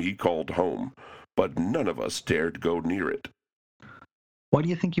tomb he called home, but none of us dared go near it. Why do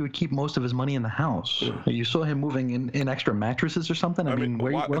you think he would keep most of his money in the house? You saw him moving in extra mattresses or something? I mean,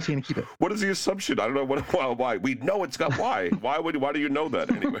 where else is he going to keep it? What is the assumption? I don't know why. We know it's got why. Why do you know that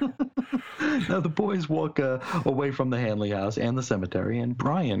anyway? Now the boys walk away from the Hanley house and the cemetery, and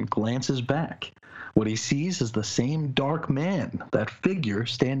Brian glances back. What he sees is the same dark man, that figure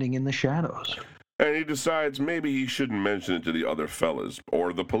standing in the shadows. And he decides maybe he shouldn't mention it to the other fellas,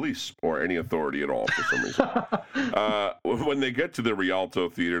 or the police, or any authority at all for some reason. When they get to the Rialto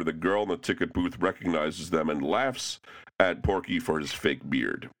Theater, the girl in the ticket booth recognizes them and laughs at Porky for his fake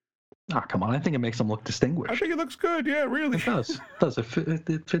beard. Ah, come on. I think it makes him look distinguished. I think it looks good. Yeah, really. It does.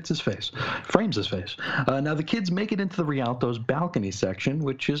 It fits his face. Frames his face. Now, the kids make it into the Rialto's balcony section,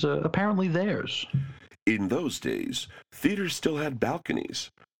 which is apparently theirs. In those days, theaters still had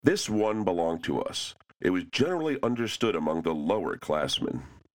balconies. This one belonged to us. It was generally understood among the lower classmen.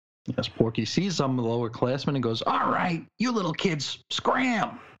 Yes, Porky sees some of the lower classmen and goes, "All right, you little kids,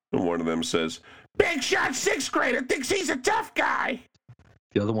 scram!" And one of them says, "Big shot sixth grader thinks he's a tough guy."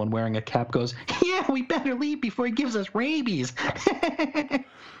 The other one wearing a cap goes, "Yeah, we better leave before he gives us rabies."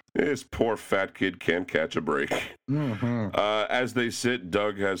 This poor fat kid can't catch a break. Mm-hmm. As they sit,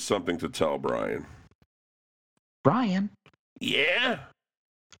 Doug has something to tell Brian. "Brian? Yeah?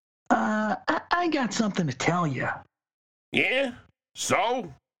 I got something to tell you." Yeah?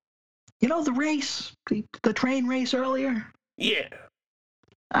 So? You know the race? The train race earlier? Yeah.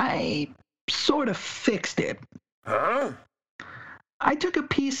 I sort of fixed it. Huh? I took a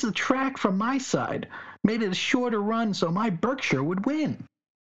piece of track from my side, made it a shorter run so my Berkshire would win.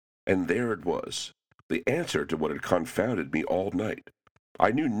 And there it was, the answer to what had confounded me all night.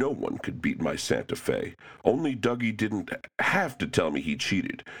 I knew no one could beat my Santa Fe. Only Dougie didn't have to tell me he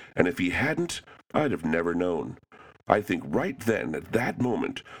cheated, and if he hadn't, I'd have never known. I think right then, at that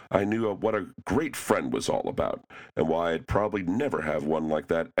moment, I knew what a great friend was all about, and why I'd probably never have one like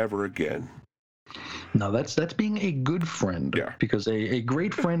that ever again. Now that's being a good friend. Yeah. Because a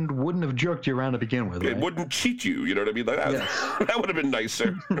great friend wouldn't have jerked you around to begin with. It Right? wouldn't cheat you, you know what I mean? Like that, Yes. that would have been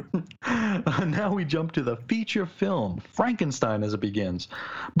nicer. Now we jump to the feature film, Frankenstein, as it begins.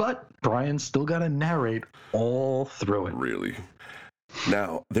 But Brian's still got to narrate all through it. Really.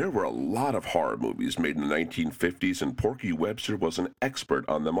 Now, there were a lot of horror movies made in the 1950s, and Porky Webster was an expert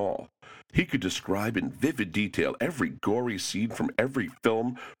on them all. He could describe in vivid detail every gory scene from every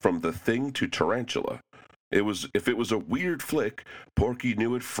film, from The Thing to Tarantula. If it was a weird flick, Porky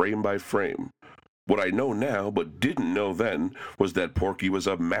knew it frame by frame. What I know now, but didn't know then, was that Porky was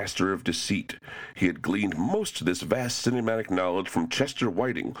a master of deceit. He had gleaned most of this vast cinematic knowledge from Chester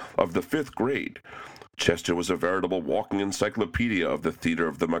Whiting of the 5th grade. Chester was a veritable walking encyclopedia of the theater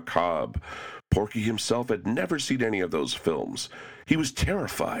of the macabre. Porky himself had never seen any of those films. He was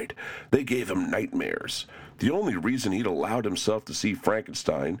terrified. They gave him nightmares. The only reason he'd allowed himself to see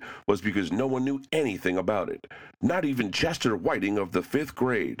Frankenstein was because no one knew anything about it. Not even Chester Whiting of the 5th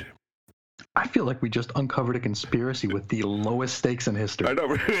grade. I feel like we just uncovered a conspiracy with the lowest stakes in history. I know,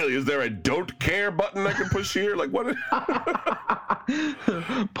 really. Is there a don't care button I can push here? Like, what?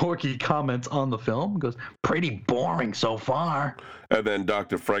 Porky comments on the film, goes, pretty boring so far. And then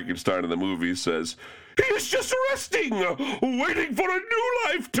Dr. Frankenstein in the movie says, he is just resting, waiting for a new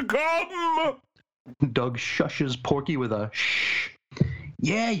life to come. Doug shushes Porky with a shh.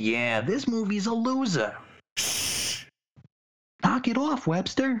 Yeah, this movie's a loser. Shh. Knock it off,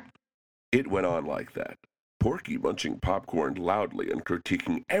 Webster. It went on like that, Porky munching popcorn loudly and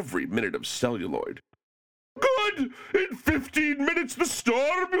critiquing every minute of celluloid. Good! In 15 minutes the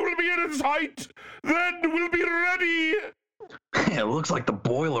storm will be at its height. Then we'll be ready. It looks like the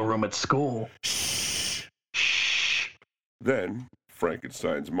boiler room at school. Shh. Shh. Then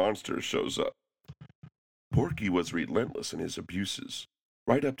Frankenstein's monster shows up. Porky was relentless in his abuses,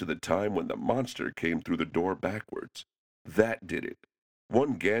 right up to the time when the monster came through the door backwards. That did it.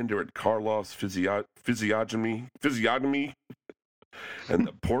 One gander at Karloff's physiognomy, and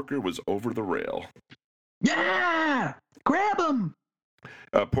the porker was over the rail. Yeah! Grab him!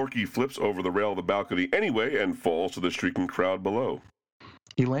 Porky flips over the rail of the balcony anyway and falls to the shrieking crowd below.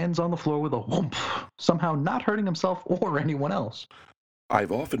 He lands on the floor with a whoomp, somehow not hurting himself or anyone else.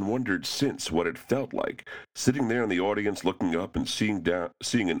 I've often wondered since what it felt like, sitting there in the audience looking up and seeing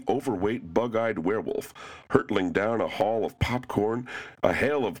an overweight, bug-eyed werewolf hurtling down a hail of popcorn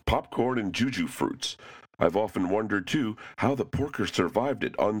and juju fruits. I've often wondered, too, how the porker survived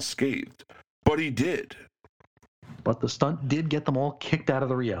it unscathed. But he did. But the stunt did get them all kicked out of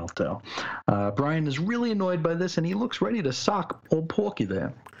the Rialto. Brian is really annoyed by this, and he looks ready to sock old Porky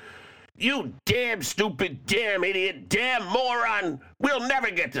there. You damn stupid, damn idiot, damn moron! We'll never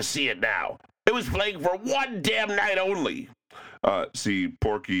get to see it now. It was playing for one damn night only. See,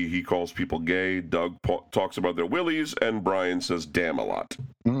 Porky, he calls people gay, Doug talks about their willies, and Brian says damn a lot.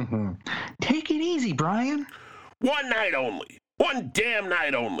 Mm-hmm. Take it easy, Brian. One night only. One damn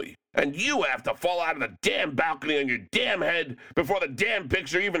night only. And you have to fall out of the damn balcony on your damn head before the damn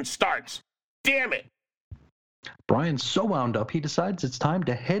picture even starts. Damn it! Brian's so wound up, he decides it's time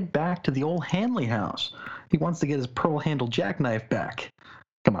to head back to the old Hanley house. He wants to get his pearl-handled jackknife back.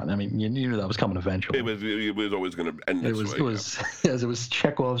 Come on, I mean, you knew that was coming eventually. It was always going to end this way. It was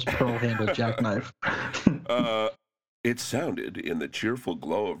Chekhov's pearl-handled jackknife. It sounded, in the cheerful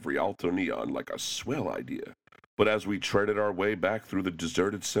glow of Rialto neon, like a swell idea. But as we treaded our way back through the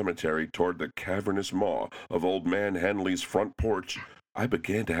deserted cemetery toward the cavernous maw of Old Man Henley's front porch, I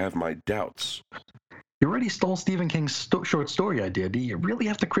began to have my doubts. You already stole Stephen King's short story idea. Do you really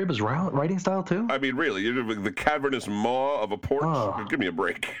have to crib his writing style, too? I mean, really, the cavernous maw of a porch? Oh. Give me a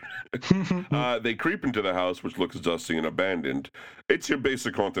break. They creep into the house, which looks dusty and abandoned. It's your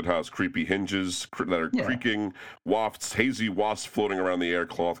basic haunted house. Creepy hinges that are creaking, wafts, hazy wasps floating around the air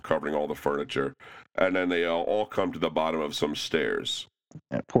cloth covering all the furniture. And then they all come to the bottom of some stairs.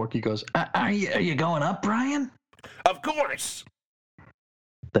 And Porky goes, are you going up, Brian? Of course!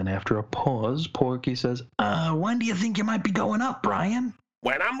 Then after a pause, Porky says, when do you think you might be going up, Brian?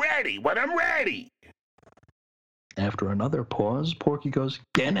 When I'm ready! After another pause, Porky goes,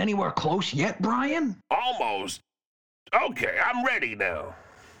 getting anywhere close yet, Brian? Almost. Okay, I'm ready now.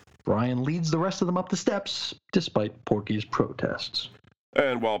 Brian leads the rest of them up the steps, despite Porky's protests.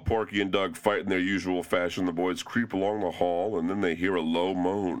 And while Porky and Doug fight in their usual fashion, the boys creep along the hall, and then they hear a low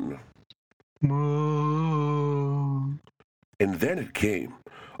moan. Moan. And then it came,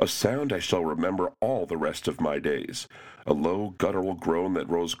 a sound I shall remember all the rest of my days, a low guttural groan that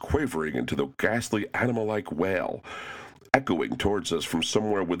rose quavering into the ghastly animal-like wail, echoing towards us from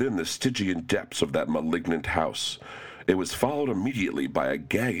somewhere within the Stygian depths of that malignant house. It was followed immediately by a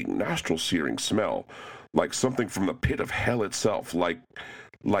gagging, nostril-searing smell, like something from the pit of hell itself,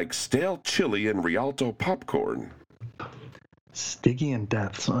 like stale chili and Rialto popcorn. Stygian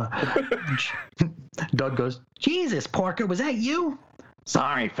depths. Doug goes, Jesus, Porker, was that you?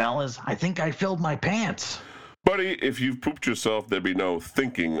 Sorry, fellas. I think I filled my pants. Buddy, if you've pooped yourself, there'd be no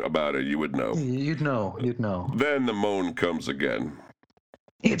thinking about it. You would know. You'd know. Then the moan comes again.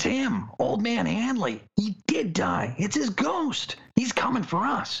 It's him, Old Man Hanley. He did die. It's his ghost. He's coming for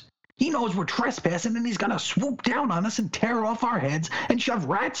us. He knows we're trespassing, and he's gonna swoop down on us and tear off our heads and shove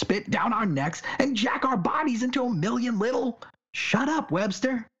rat spit down our necks and jack our bodies into a million little... Shut up,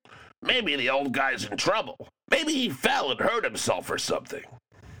 Webster. Maybe the old guy's in trouble. Maybe he fell and hurt himself or something.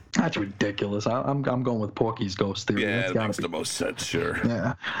 That's ridiculous. I'm going with Porky's ghost theory. Yeah, that makes the most sense, sure.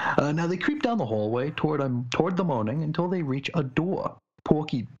 Yeah. Now they creep down the hallway toward the moaning until they reach a door.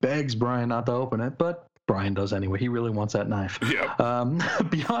 Porky begs Brian not to open it, but Brian does anyway. He really wants that knife. Yeah.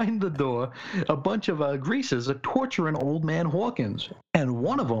 Behind the door, a bunch of greasers are torturing Old Man Hawkins, and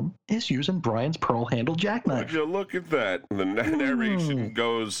one of them is using Brian's pearl-handled jackknife. Would you look at that? The narration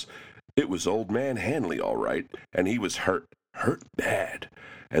goes, it was Old Man Hanley, all right, and he was hurt bad.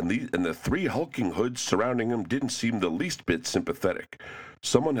 And the three hulking hoods surrounding him didn't seem the least bit sympathetic.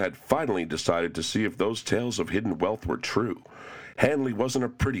 Someone had finally decided to see if those tales of hidden wealth were true. Hanley wasn't a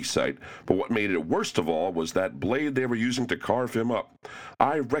pretty sight, but what made it worst of all was that blade they were using to carve him up.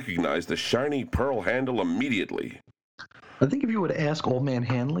 I recognized the shiny pearl handle immediately. I think if you were to ask Old Man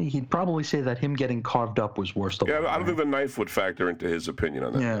Hanley, he'd probably say that him getting carved up was worst of all. Yeah, I don't think the knife would factor into his opinion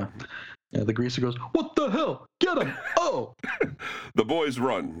on that. Yeah, the greaser goes, what the hell? Get him! Oh! The boys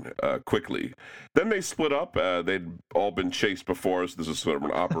run quickly. Then they split up. They'd all been chased before, so this is sort of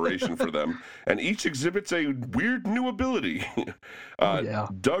an operation for them. And each exhibits a weird new ability.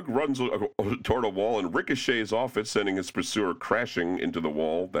 Doug runs toward a wall and ricochets off it, sending his pursuer crashing into the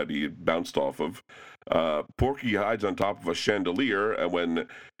wall that he had bounced off of. Porky hides on top of a chandelier, and when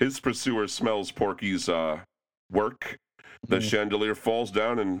his pursuer smells Porky's work, the chandelier falls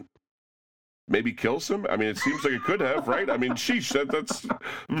down and maybe kills him? I mean, it seems like it could have, right? I mean, sheesh, that's a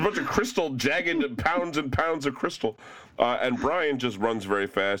bunch of crystal, jagged pounds and pounds of crystal. And Brian just runs very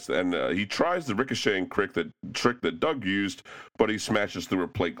fast, and he tries the ricocheting trick that Doug used, but he smashes through a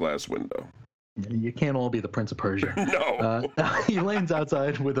plate glass window. You can't all be the Prince of Persia. No. He lands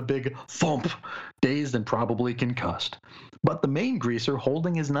outside with a big thump, dazed and probably concussed. But the main greaser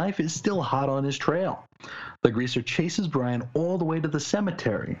holding his knife is still hot on his trail. The greaser chases Brian all the way to the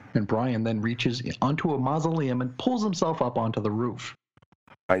cemetery, and Brian then reaches onto a mausoleum and pulls himself up onto the roof.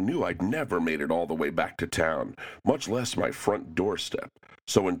 I knew I'd never made it all the way back to town, much less my front doorstep.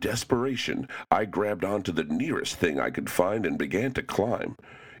 So in desperation, I grabbed onto the nearest thing I could find and began to climb.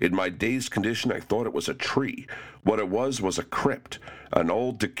 In my dazed condition, I thought it was a tree. What it was a crypt, an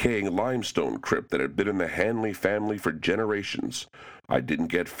old decaying limestone crypt that had been in the Hanley family for generations. I didn't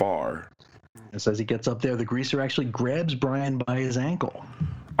get far. As he gets up there, the greaser actually grabs Brian by his ankle.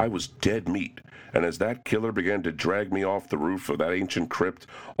 I was dead meat, and as that killer began to drag me off the roof of that ancient crypt,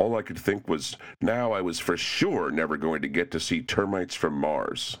 all I could think was now I was for sure never going to get to see termites from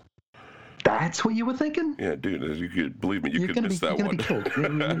Mars. That's what you were thinking? Yeah, dude, you could believe me, you could miss that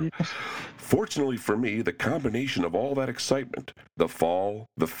one. Fortunately for me, the combination of all that excitement, the fall,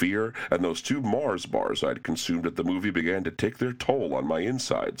 the fear, and those 2 Mars bars I'd consumed at the movie began to take their toll on my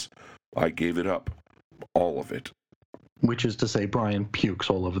insides. I gave it up. All of it. Which is to say Brian pukes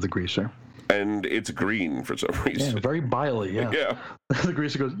all over the greaser. And it's green for some reason. Yeah, very biley, yeah. Yeah. The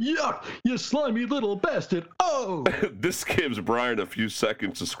greaser goes, yuck, you slimy little bastard, oh! This gives Brian a few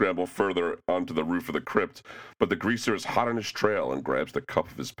seconds to scramble further onto the roof of the crypt, but the greaser is hot on his trail and grabs the cuff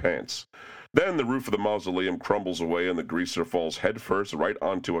of his pants. Then the roof of the mausoleum crumbles away and the greaser falls headfirst right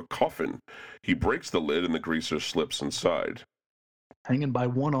onto a coffin. He breaks the lid and the greaser slips inside. Hanging by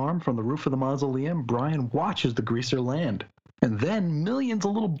one arm from the roof of the mausoleum, Brian watches the greaser land. And then millions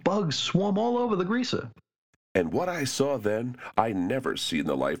of little bugs swarm all over the greaser. And what I saw then, I never seen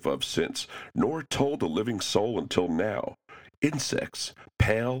the life of since, nor told a living soul until now. Insects,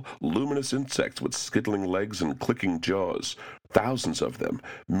 pale, luminous insects with skittling legs and clicking jaws. Thousands of them,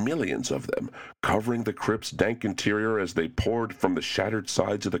 millions of them, covering the crypt's dank interior as they poured from the shattered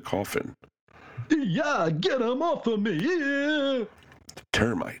sides of the coffin. Yeah, get them off of me! Yeah.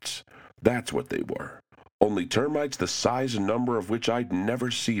 Termites. That's what they were. Only termites the size and number of which I'd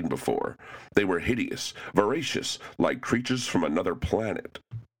never seen before. They were hideous, voracious, like creatures from another planet.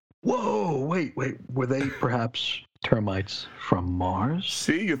 Whoa, wait. Were they perhaps termites from Mars?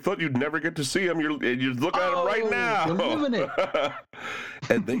 See, you thought you'd never get to see them. You're looking at them right now. You're living it.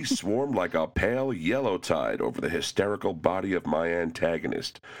 And they swarmed like a pale yellow tide over the hysterical body of my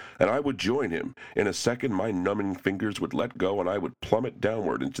antagonist. And I would join him. In a second, my numbing fingers would let go, and I would plummet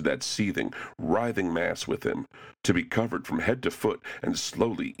downward into that seething, writhing mass with him, to be covered from head to foot and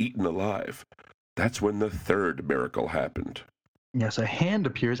slowly eaten alive. That's when the third miracle happened. Yes, a hand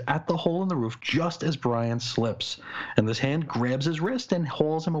appears at the hole in the roof just as Brian slips, and this hand grabs his wrist and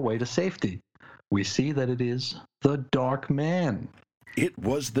hauls him away to safety. We see that it is the Dark Man. It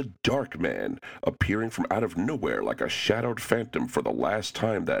was the Dark Man, appearing from out of nowhere like a shadowed phantom for the last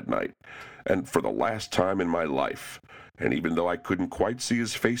time that night, and for the last time in my life. And even though I couldn't quite see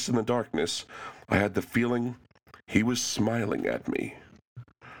his face in the darkness, I had the feeling he was smiling at me.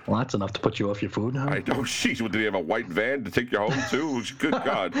 Well, that's enough to put you off your food, huh? I know. Jeez, did he have a white van to take you home, too? Good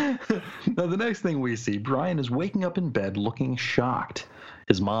God. Now, the next thing we see, Brian is waking up in bed looking shocked.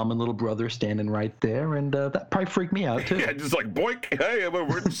 His mom and little brother standing right there, and that probably freaked me out, too. Yeah, just like, boink, hey,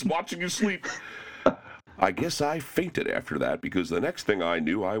 we're just watching you sleep. I guess I fainted after that, because the next thing I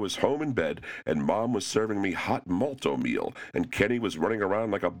knew, I was home in bed, and Mom was serving me hot malto meal, and Kenny was running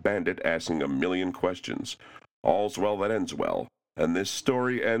around like a bandit asking a million questions. All's well that ends well. And this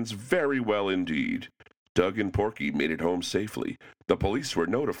story ends very well indeed. Doug and Porky made it home safely. The police were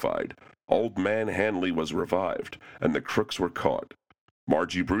notified. Old Man Hanley was revived, and the crooks were caught.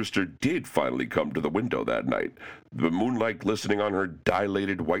 Margie Brewster did finally come to the window that night, the moonlight glistening on her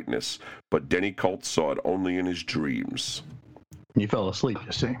dilated whiteness, but Denny Colt saw it only in his dreams. You fell asleep,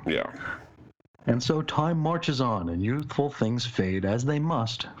 you see. Yeah. And so time marches on, and youthful things fade, as they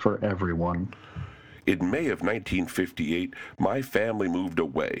must for everyone. In May of 1958, my family moved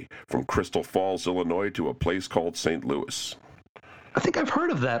away from Crystal Falls, Illinois, to a place called St. Louis. I think I've heard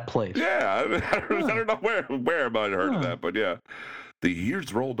of that place. Yeah, I don't know where I might have heard of that, but yeah. The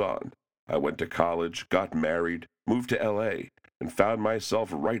years rolled on. I went to college, got married, moved to L.A., and found myself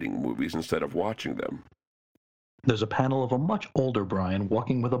writing movies instead of watching them. There's a panel of a much older Brian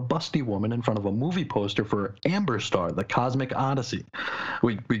walking with a busty woman in front of a movie poster for Amber Star, The Cosmic Odyssey.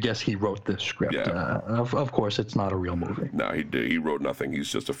 We guess he wrote this script. Yeah. Of course, it's not a real movie. No, he wrote nothing.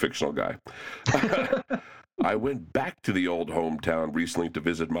 He's just a fictional guy. I went back to the old hometown recently to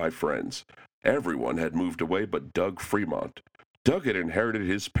visit my friends. Everyone had moved away but Doug Fremont. Doug had inherited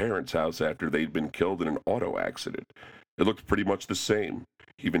his parents' house after they'd been killed in an auto accident. It looked pretty much the same.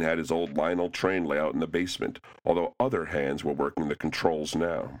 He even had his old Lionel train layout in the basement, although other hands were working the controls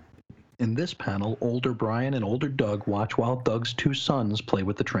now. In this panel, older Brian and older Doug watch while Doug's two sons play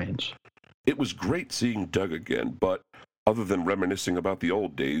with the trains. It was great seeing Doug again, but other than reminiscing about the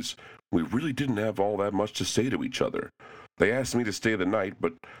old days, we really didn't have all that much to say to each other. They asked me to stay the night,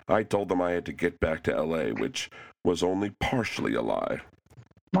 but I told them I had to get back to L.A., which was only partially a lie.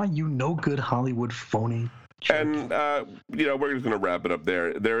 Why, you no-good Hollywood phony. And, we're just going to wrap it up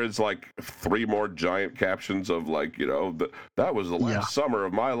there. There is, 3 more giant captions of, that was the last summer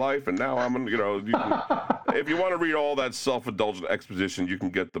of my life, and now I'm, if you want to read all that self-indulgent exposition, you can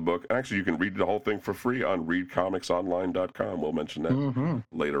get the book. Actually, you can read the whole thing for free on readcomicsonline.com. We'll mention that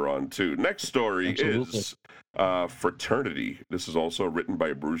later on, too. Next story is Fraternity. This is also written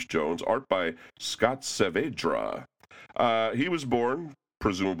by Bruce Jones, art by Scott Saavedra. He was born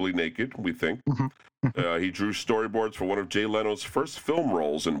presumably naked, we think. He drew storyboards for one of Jay Leno's first film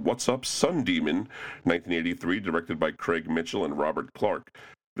roles in What's Up, Sun Demon, 1983, directed by Craig Mitchell and Robert Clark.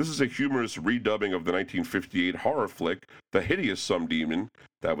 This is a humorous redubbing of the 1958 horror flick, The Hideous Sun Demon,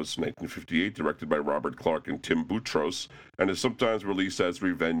 that was 1958, directed by Robert Clark and Tim Boutros, and is sometimes released as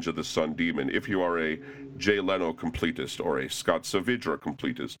Revenge of the Sun Demon, if you are a Jay Leno completist or a Scott Saavedra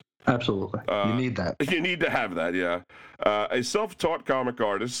completist. Absolutely. You need that. You need to have that, yeah. A self-taught comic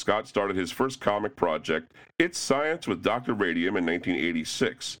artist, Scott started his first comic project, It's Science with Dr. Radium, in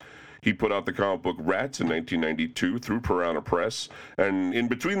 1986. He put out the comic book Rats in 1992 through Piranha Press, and in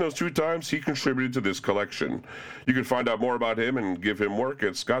between those two times, he contributed to this collection. You can find out more about him and give him work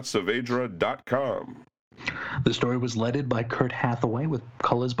at scottsaavedra.com. The story was leaded by Kurt Hathaway with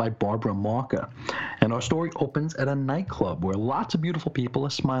colors by Barbara Marca. And our story opens at a nightclub where lots of beautiful people are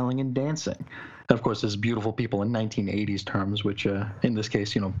smiling and dancing. Of course, there's beautiful people in 1980s terms, which in this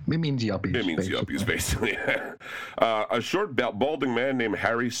case, it means yuppies. It means yuppies, basically. A short, balding man named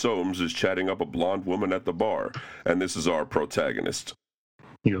Harry Soames is chatting up a blonde woman at the bar, and this is our protagonist.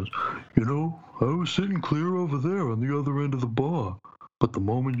 He goes, I was sitting clear over there on the other end of the bar. But the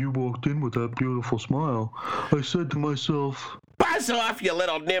moment you walked in with that beautiful smile, I said to myself, "Buzz off, you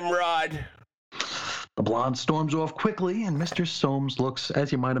little Nimrod!" The blonde storms off quickly, and Mr. Soames looks,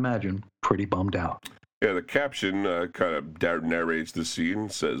 as you might imagine, pretty bummed out. Yeah, the caption kind of narrates the scene,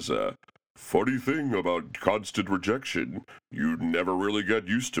 says, "Funny thing about constant rejection, you never really get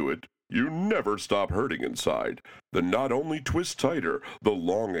used to it. You never stop hurting inside. The knot only twists tighter, the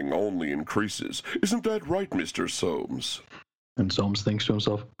longing only increases. Isn't that right, Mr. Soames?" And Soames thinks to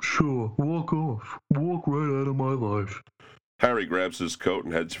himself, sure, walk off. Walk right out of my life. Harry grabs his coat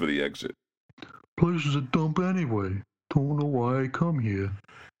and heads for the exit. Place is a dump anyway. Don't know why I come here.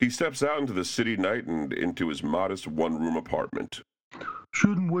 He steps out into the city night and into his modest one-room apartment.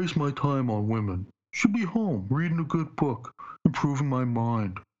 Shouldn't waste my time on women. Should be home, reading a good book, improving my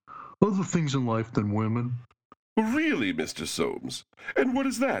mind. Other things in life than women. Really, Mr. Soames? And what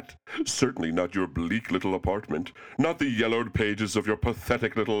is that? Certainly not your bleak little apartment, not the yellowed pages of your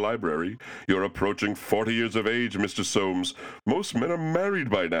pathetic little library. You're approaching 40 years of age, Mr. Soames. Most men are married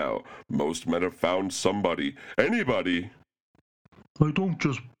by now. Most men have found somebody, anybody. I don't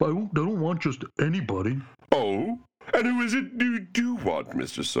want just anybody. Oh? And who is it you do want,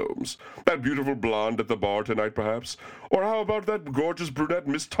 Mr. Soames? That beautiful blonde at the bar tonight, perhaps? Or how about that gorgeous brunette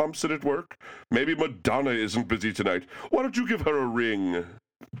Miss Thompson at work? Maybe Madonna isn't busy tonight. Why don't you give her a ring?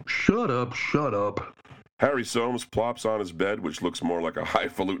 Shut up. Harry Soames plops on his bed, which looks more like a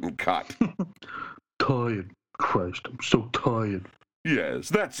highfalutin cot. Tired. Christ, I'm so tired. Yes,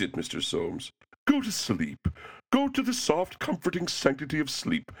 that's it, Mr. Soames. Go to sleep. Go to the soft, comforting sanctity of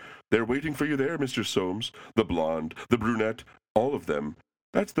sleep. They're waiting for you there, Mr. Soames. The blonde, the brunette, all of them.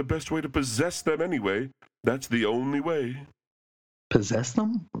 That's the best way to possess them anyway. That's the only way. Possess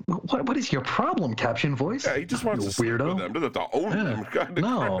them? What is your problem, Caption Voice? Yeah, he just wants to sleep with them. Doesn't have to own them. God,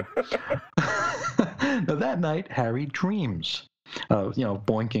 no. Now, that night, Harry dreams.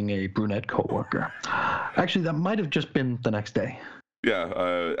 Boinking a brunette coworker. Actually, that might have just been the next day.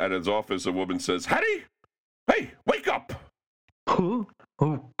 Yeah, at his office, a woman says, "Harry! Hey, wake up!" Huh?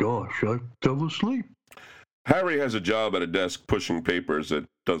 Oh, gosh, I fell asleep. Harry has a job at a desk pushing papers that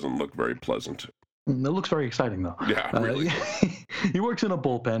doesn't look very pleasant. It looks very exciting, though. Yeah, really. He works in a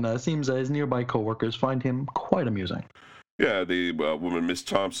bullpen. Seems his nearby coworkers find him quite amusing. Yeah, the woman, Miss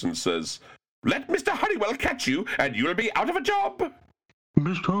Thompson, says, "Let Mr. Honeywell catch you, and you'll be out of a job."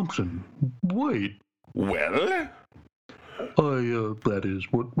 Miss Thompson, wait. Well? That is,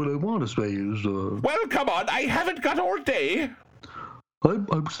 what I want to say is, Well, come on, I haven't got all day. I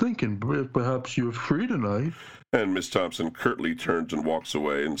was thinking, perhaps you're free tonight. And Miss Thompson curtly turns and walks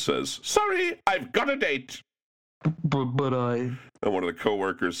away and says, "Sorry, I've got a date." But I... And one of the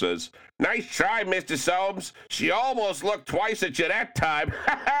co-workers says, "Nice try, Mr. Soames. She almost looked twice at you that time."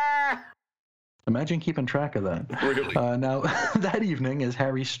 Imagine keeping track of that. Really? Now, that evening, as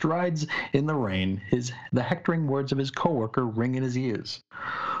Harry strides in the rain, the hectoring words of his coworker ring in his ears.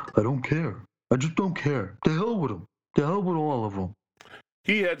 I don't care. I just don't care. To hell with them. To hell with all of them.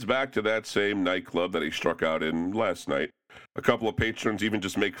 He heads back to that same nightclub that he struck out in last night. A couple of patrons even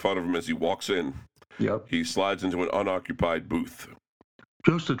just make fun of him as he walks in. Yep. He slides into an unoccupied booth.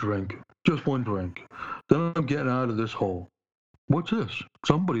 Just a drink. Just one drink. Then I'm getting out of this hole. What's this?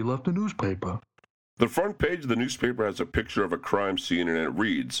 Somebody left a newspaper. The front page of the newspaper has a picture of a crime scene, and it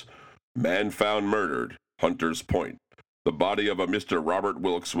reads, "Man found murdered, Hunter's Point. The body of a Mr. Robert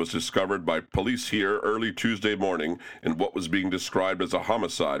Wilkes was discovered by police here early Tuesday morning in what was being described as a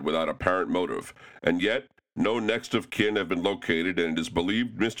homicide without apparent motive. And yet, no next of kin have been located, and it is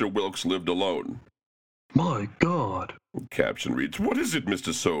believed Mr. Wilkes lived alone." My God. The caption reads, "What is it,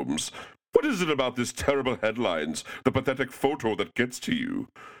 Mr. Soames? What is it about this terrible headlines, the pathetic photo that gets to you?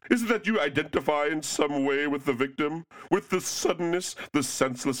 Is it that you identify in some way with the victim, with the suddenness, the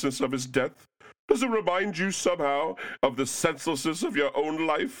senselessness of his death? Does it remind you somehow of the senselessness of your own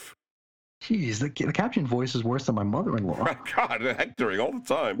life?" Jeez, the caption voice is worse than my mother-in-law. My God, hectoring all the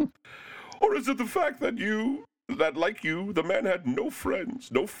time. Or is it the fact that like you, the man had no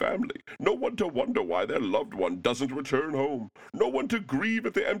friends, no family, no one to wonder why their loved one doesn't return home, no one to grieve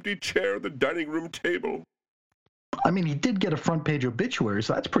at the empty chair at the dining room table? I mean, he did get a front page obituary,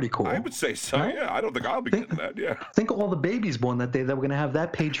 so that's pretty cool. I would say so, right? Yeah. I don't think I'll be getting that, yeah. Think of all the babies born that day that were going to have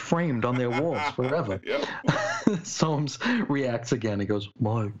that page framed on their walls forever. Soames reacts again. He goes,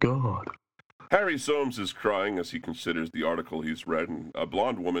 "My God." Harry Soames is crying as he considers the article he's read, and a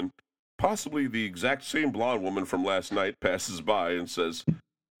blonde woman possibly the exact same blonde woman from last night passes by and says,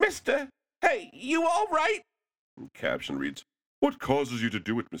 "Mister, hey, you all right?" The caption reads, "What causes you to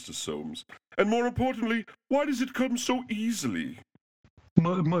do it, Mr. Soames? And more importantly, why does it come so easily?"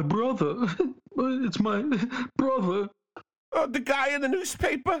 My brother. It's my brother. The guy in the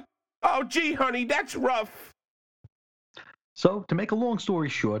newspaper? Oh, gee, honey, that's rough. So, to make a long story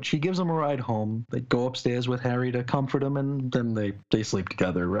short, she gives him a ride home. They go upstairs with Harry to comfort him, and then they sleep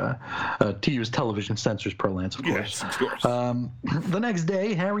together. To use television censors parlance, of course. Yes, of course. The next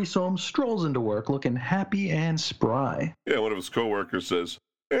day, Harry Soames strolls into work looking happy and spry. Yeah, one of his coworkers says,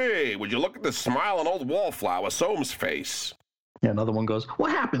 "Hey, would you look at the smile on old Wallflower Soames' face?" Yeah, another one goes,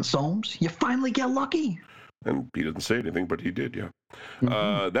 "What happened, Soames? You finally get lucky?" And he didn't say anything, but he did, yeah.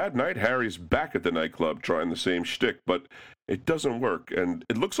 Mm-hmm. That night, Harry's back at the nightclub trying the same shtick, but it doesn't work. And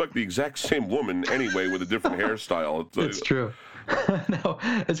it looks like the exact same woman anyway with a different hairstyle. It's true. Now,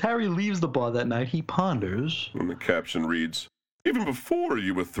 as Harry leaves the bar that night, he ponders. And the caption reads, "Even before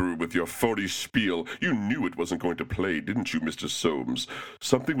you were through with your phony spiel, you knew it wasn't going to play, didn't you, Mr. Soames?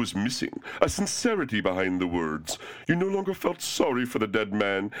 Something was missing, a sincerity behind the words. You no longer felt sorry for the dead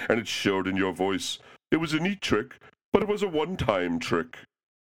man, and it showed in your voice. It was a neat trick, but it was a one-time trick."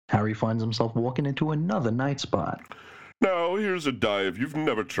 Harry finds himself walking into another night spot. "Now, here's a dive you've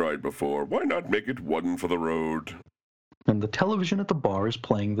never tried before. Why not make it one for the road?" And the television at the bar is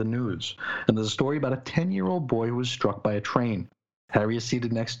playing the news. And there's a story about a 10-year-old boy who was struck by a train. Harry is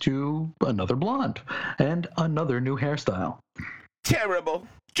seated next to another blonde and another new hairstyle. "Terrible.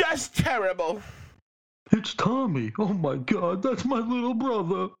 Just terrible." "It's Tommy. Oh my God, that's my little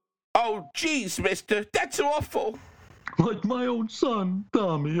brother." "Oh, geez, mister, that's awful." "Like my own son,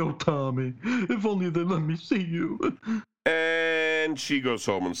 Tommy. Oh, Tommy, if only they let me see you." And she goes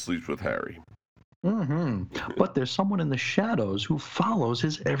home and sleeps with Harry. But there's someone in the shadows who follows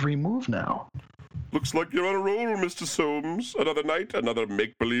his every move now. "Looks like you're on a roll, Mr. Soames. Another night, another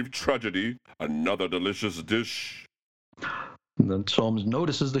make-believe tragedy, another delicious dish." And then Soames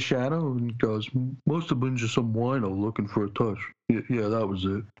notices the shadow and goes, "Must have been just some wino looking for a touch. Yeah, that was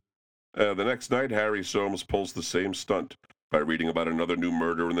it." The next night, Harry Soames pulls the same stunt by reading about another new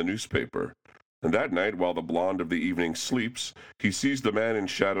murder in the newspaper. And that night, while the blonde of the evening sleeps, he sees the man in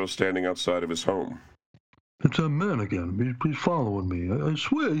shadow standing outside of his home. "It's that man again. He's following me. I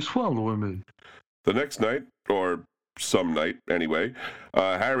swear he's following me." The next night, or some night anyway,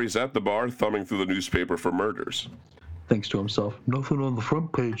 Harry's at the bar thumbing through the newspaper for murders. Thinks to himself, "Nothing on the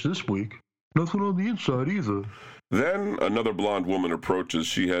front page this week. Nothing on the inside either." Then another blonde woman approaches.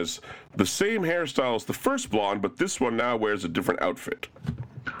 She has the same hairstyle as the first blonde, but this one now wears a different outfit.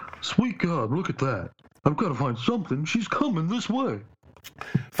 "Sweet God, look at that. I've got to find something. She's coming this way."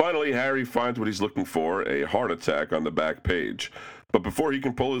 Finally, Harry finds what he's looking for, a heart attack on the back page. But before he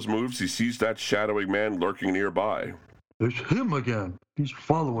can pull his moves, he sees that shadowy man lurking nearby. "It's him again. He's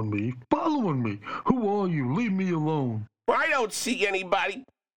following me. Following me. Who are you? Leave me alone." "I don't see anybody."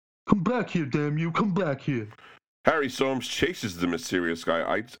 "Come back here, damn you. Come back here." Harry Soames chases the mysterious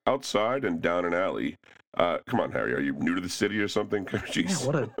guy outside and down an alley. Come on, Harry, are you new to the city or something? Jeez. Yeah,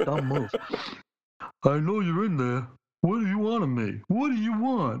 what a dumb move. "I know you're in there. What do you want of me? What do you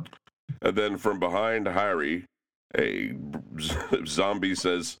want?" And then from behind Harry, a zombie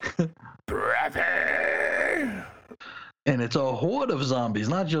says, "Brother!" And it's a horde of zombies,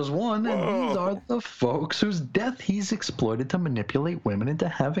 not just one. And these Whoa. are the folks whose death he's exploited to manipulate women into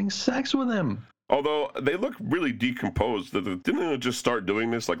having sex with him. Although they look really decomposed. Didn't they just start doing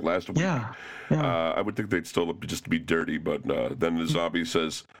this like last week? Yeah. I would think they'd still just be dirty, but then the zombie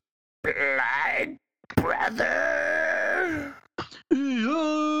says, "Blood, brother!"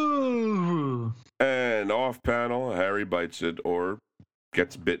 Yeah. And off panel, Harry bites it or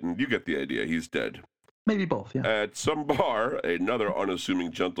gets bitten. You get the idea. He's dead. Maybe both, yeah. At some bar, another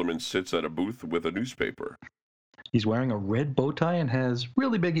unassuming gentleman sits at a booth with a newspaper. He's wearing a red bow tie and has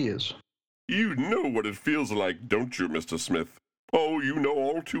really big ears. "You know what it feels like, don't you, Mr. Smith? Oh, you know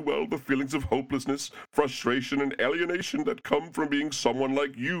all too well the feelings of hopelessness, frustration, and alienation that come from being someone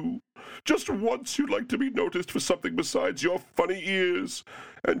like you. Just once you'd like to be noticed for something besides your funny ears.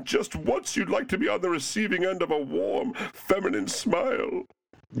 And just once you'd like to be on the receiving end of a warm, feminine smile."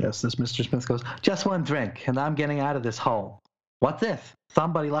 Yes, this Mr. Smith goes, "Just one drink, and I'm getting out of this hole. What's this?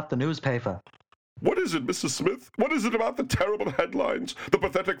 Somebody left the newspaper." "What is it, Mrs. Smith? What is it about the terrible headlines, the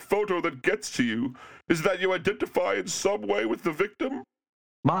pathetic photo that gets to you? Is it that you identify in some way with the victim?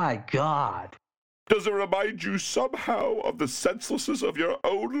 My God. Does it remind you somehow of the senselessness of your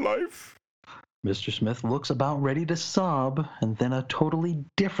own life?" Mr. Smith looks about ready to sob, and then a totally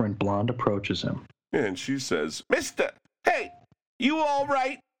different blonde approaches him. And she says, "Mister, hey, you all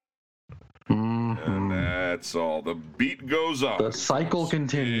right?" And that's all. The beat goes on. The cycle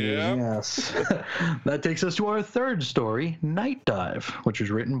continues, yes. That takes us to our third story, Night Dive, which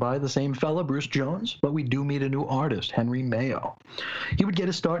was written by the same fella, Bruce Jones, but we do meet a new artist, Henry Mayo. He would get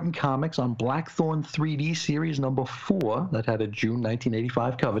his start in comics on Blackthorn 3D series number 4 that had a June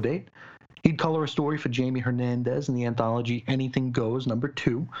 1985 cover date. He'd color a story for Jamie Hernandez in the anthology Anything Goes number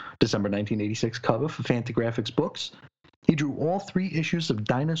 2, December 1986 cover for Fantagraphics Books. He drew all 3 issues of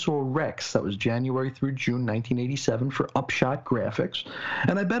Dinosaur Rex, that was January through June 1987 for Upshot Graphics,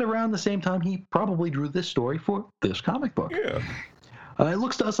 and I bet around the same time he probably drew this story for this comic book. Yeah. It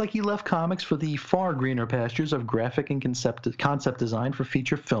looks to us like he left comics for the far greener pastures of graphic and concept design for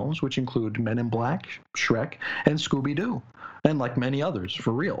feature films, which include Men in Black, Shrek, and Scooby-Doo, and like many others,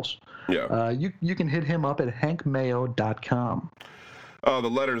 for reals. Yeah. You can hit him up at hankmayo.com. The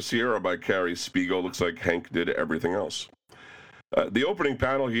letters here are by Carrie Spiegel. Looks like Hank did everything else. The opening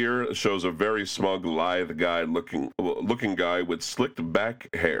panel here shows a very smug, lithe guy looking guy with slicked back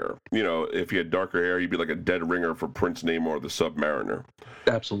hair. You know, if he had darker hair, he'd be like a dead ringer for Prince Namor the Submariner.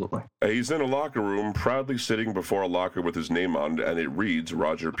 Absolutely. He's in a locker room, proudly sitting before a locker with his name on it, and it reads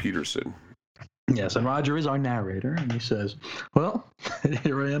Roger Peterson. Yes, and Roger is our narrator, and he says, well,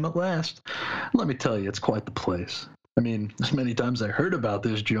 here I am at last. Let me tell you, it's quite the place. I mean, as many times I heard about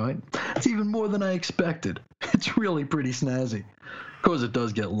this joint, it's even more than I expected. It's really pretty snazzy. Of course, it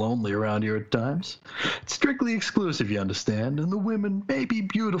does get lonely around here at times. It's strictly exclusive, you understand, and the women may be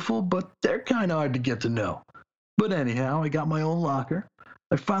beautiful, but they're kind of hard to get to know. But anyhow, I got my own locker.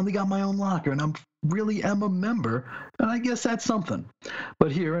 I finally got my own locker, and I really am a member, and I guess that's something.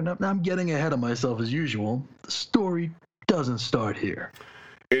 But here, and I'm getting ahead of myself as usual, the story doesn't start here.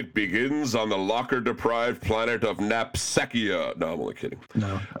 It begins on the locker-deprived planet of Napsakia. No, I'm only kidding.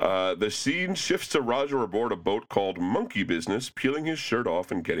 No. The scene shifts to Roger aboard a boat called Monkey Business, peeling his shirt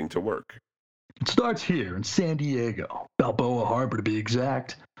off and getting to work. It starts here in San Diego, Balboa Harbor to be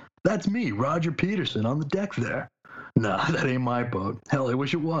exact. That's me, Roger Peterson, on the deck there. Nah, that ain't my boat. Hell, I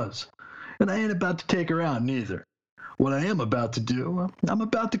wish it was. And I ain't about to take her out neither. What I am about to do, I'm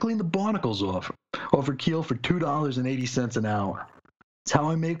about to clean the barnacles off her keel for $2.80 an hour. It's how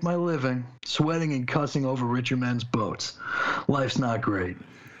I make my living, sweating and cussing over richer men's boats. Life's not great.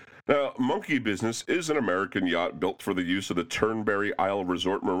 Now, Monkey Business is an American yacht built for the use of the Turnberry Isle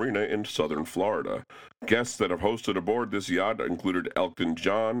Resort Marina in southern Florida. Guests that have hosted aboard this yacht included Elton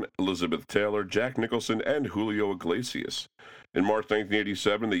John, Elizabeth Taylor, Jack Nicholson, and Julio Iglesias. In March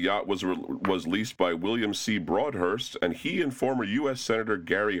 1987, the yacht was leased by William C. Broadhurst, and he and former U.S. Senator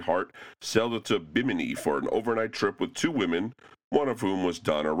Gary Hart sailed it to Bimini for an overnight trip with 2 women, one of whom was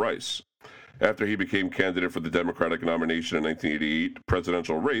Donna Rice. After he became candidate for the Democratic nomination in 1988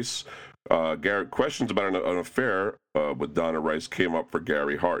 presidential race, questions about an affair with Donna Rice came up for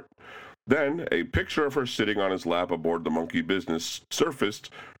Gary Hart. Then, a picture of her sitting on his lap aboard the Monkey Business surfaced,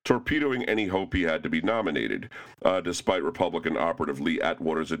 torpedoing any hope he had to be nominated, despite Republican operative Lee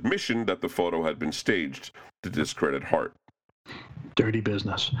Atwater's admission that the photo had been staged to discredit Hart. Dirty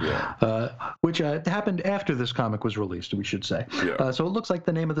business. Yeah. Which happened after this comic was released, we should say. Yeah. So it looks like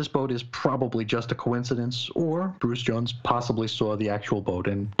the name of this boat is probably just a coincidence, or Bruce Jones possibly saw the actual boat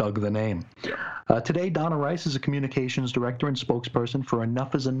and dug the name. Yeah. Today, Donna Rice is a communications director and spokesperson for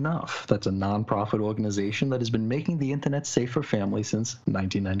Enough is Enough. That's a nonprofit organization that has been making the internet safe for families since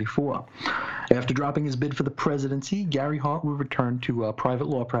 1994. After dropping his bid for the presidency, Gary Hart will return to private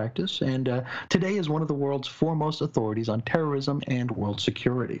law practice, and today is one of the world's foremost authorities on terrorism and world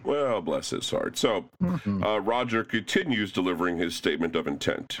security. Well, bless his heart. So, Roger continues delivering his statement of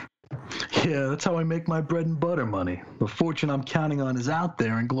intent. Yeah, that's how I make my bread and butter money. The fortune I'm counting on is out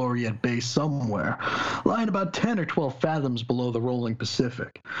there in Gloriette Bay somewhere, lying about 10 or 12 fathoms below the rolling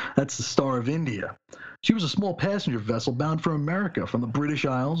Pacific. That's the Star of India. She was a small passenger vessel bound for America from the British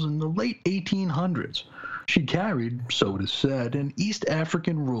Isles in the late 1800s. She carried, so it is said, an East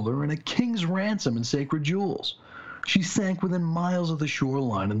African ruler and a king's ransom in sacred jewels. She sank within miles of the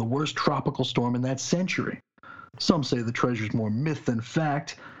shoreline in the worst tropical storm in that century. Some say the treasure's more myth than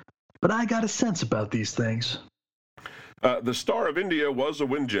fact, but I got a sense about these things. The Star of India was a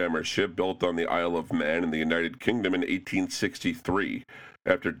windjammer ship built on the Isle of Man in the United Kingdom in 1863.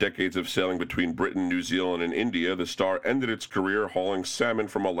 After decades of sailing between Britain, New Zealand, and India, the Star ended its career hauling salmon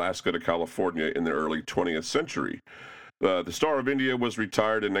from Alaska to California in the early 20th century. The Star of India was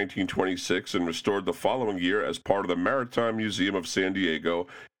retired in 1926 and restored the following year as part of the Maritime Museum of San Diego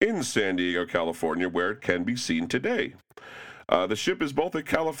in San Diego, California, where it can be seen today. The ship is both a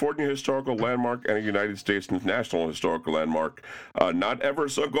California historical landmark and a United States National Historical Landmark, not ever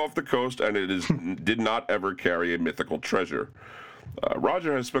sunk off the coast, and it did not ever carry a mythical treasure.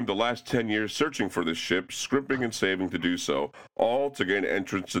 Roger has spent the last 10 years searching for this ship, scrimping and saving to do so, all to gain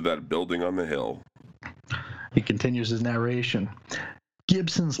entrance to that building on the hill. He continues his narration.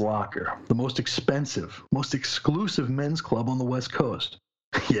 Gibson's Locker, the most expensive, most exclusive men's club on the West Coast.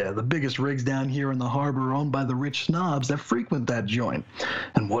 Yeah, the biggest rigs down here in the harbor are owned by the rich snobs that frequent that joint.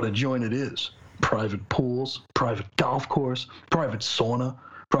 And what a joint it is. Private pools, private golf course, private sauna,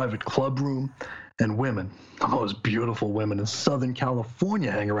 private club room, and women. The most beautiful women in Southern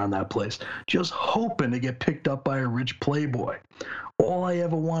California hang around that place, just hoping to get picked up by a rich playboy. All I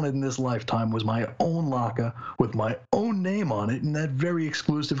ever wanted in this lifetime was my own locker with my own name on it in that very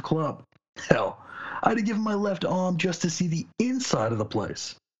exclusive club. Hell, I'd have given my left arm just to see the inside of the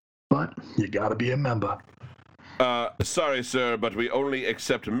place. But you gotta be a member. Sorry, sir, but we only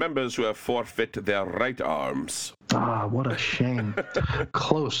accept members who have forfeit their right arms. Ah, what a shame.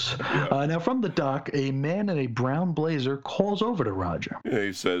 Close. Yeah. Now, from the dock, a man in a brown blazer calls over to Roger. Yeah,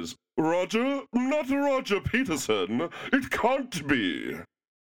 he says, Roger? Not Roger Peterson. It can't be.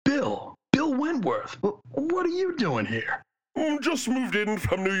 Bill Wentworth. What are you doing here? Just moved in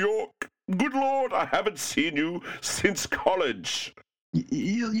from New York. Good Lord, I haven't seen you since college.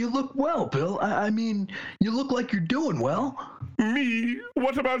 You look well, Bill. I mean, you look like you're doing well. Me?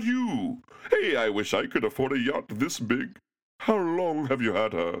 What about you? Hey, I wish I could afford a yacht this big. How long have you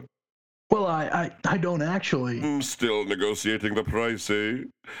had her? Well, I don't actually. Still negotiating the price, eh?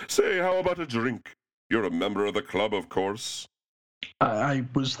 Say, how about a drink? You're a member of the club, of course. I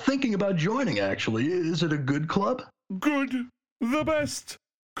was thinking about joining, actually. Is it a good club? Good. The best.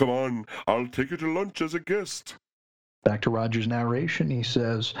 Come on, I'll take you to lunch as a guest. Back to Roger's narration, he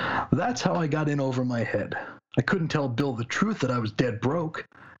says, That's how I got in over my head. I couldn't tell Bill the truth that I was dead broke.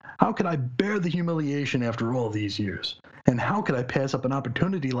 How could I bear the humiliation after all these years? And how could I pass up an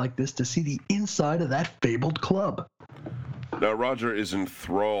opportunity like this to see the inside of that fabled club? Now, Roger is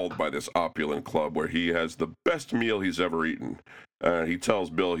enthralled by this opulent club where he has the best meal he's ever eaten. He tells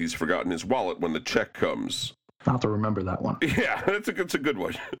Bill he's forgotten his wallet when the check comes. I'll have to remember that one. Yeah, it's a good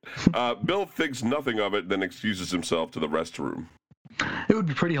one. Bill thinks nothing of it, then excuses himself to the restroom. It would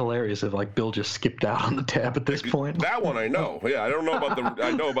be pretty hilarious if, Bill just skipped out on the tab at this point. That one I know. Yeah, I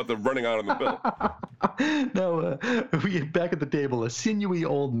know about the running out on the bill. No, we get back at the table. A sinewy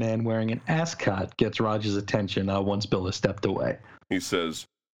old man wearing an ascot gets Roger's attention once Bill has stepped away. He says,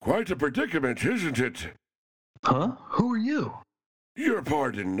 Quite a predicament, isn't it? Huh? Who are you? Your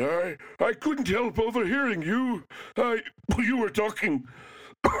pardon, I couldn't help overhearing you. You were talking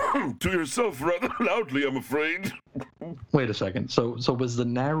to yourself rather loudly, I'm afraid. Wait a second. So was the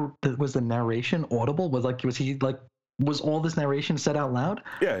narration audible? Was all this narration said out loud?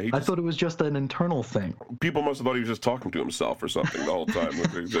 Yeah. I thought it was just an internal thing. People must have thought he was just talking to himself or something the whole time.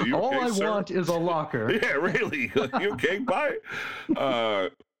 All I want is a locker. Yeah, really. You okay? Bye.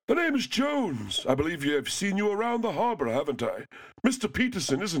 The name is Jones. I believe I've seen you around the harbor, haven't I? Mr.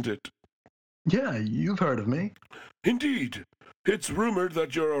 Peterson, isn't it? Yeah, you've heard of me. Indeed. It's rumored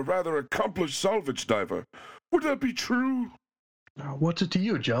that you're a rather accomplished salvage diver. Would that be true? What's it to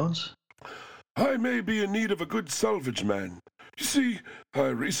you, Jones? I may be in need of a good salvage man. You see, I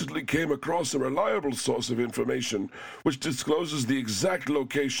recently came across a reliable source of information which discloses the exact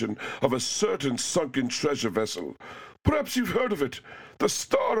location of a certain sunken treasure vessel. Perhaps you've heard of it, the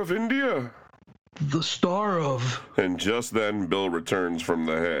Star of India. The Star of... And just then Bill returns from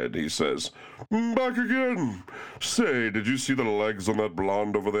the head. He says, Back again. Say, did you see the legs on that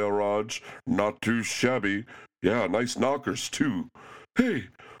blonde over there, Raj? Not too shabby. Yeah, nice knockers, too. Hey,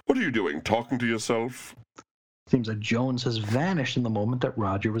 what are you doing, talking to yourself? Seems that Jones has vanished in the moment that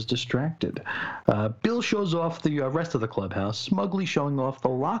Roger was distracted. Bill shows off the rest of the clubhouse, smugly showing off the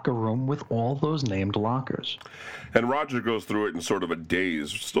locker room with all those named lockers. And Roger goes through it in sort of a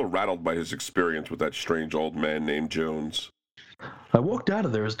daze, still rattled by his experience with that strange old man named Jones. I walked out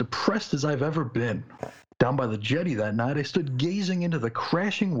of there as depressed as I've ever been. Down by the jetty that night, I stood gazing into the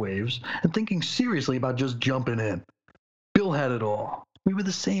crashing waves and thinking seriously about just jumping in. Bill had it all. We were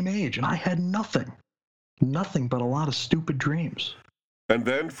the same age, and I had nothing. Nothing but a lot of stupid dreams. And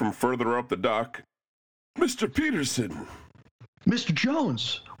then, from further up the dock, Mr. Peterson. Mr.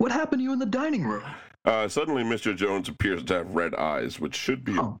 Jones, what happened to you in the dining room? Suddenly, Mr. Jones appears to have red eyes, which should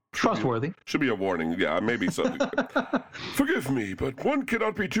be trustworthy. Should be a warning. Yeah, maybe something. Forgive me, but one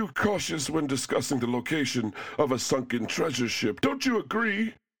cannot be too cautious when discussing the location of a sunken treasure ship. Don't you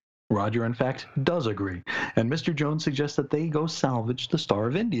agree? Roger, in fact, does agree, and Mr. Jones suggests that they go salvage the Star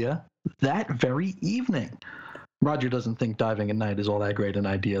of India that very evening. Roger doesn't think diving at night is all that great an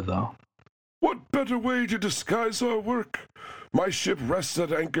idea, though. What better way to disguise our work? My ship rests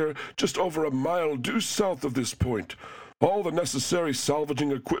at anchor just over a mile due south of this point. All the necessary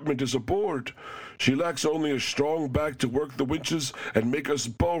salvaging equipment is aboard. She lacks only a strong back to work the winches and make us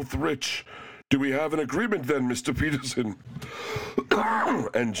both rich. Do we have an agreement then, Mr. Peterson?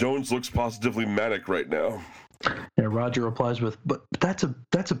 And Jones looks positively manic right now. Yeah, Roger replies with, but that's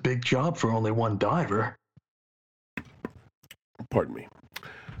a big job for only one diver. Pardon me.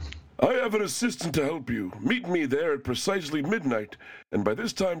 I have an assistant to help you. Meet me there at precisely midnight, and by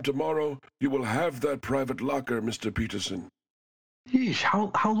this time tomorrow, you will have that private locker, Mr. Peterson. Yeesh,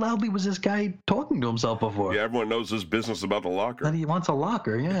 how loudly was this guy talking to himself before? Yeah, everyone knows his business about the locker. That he wants a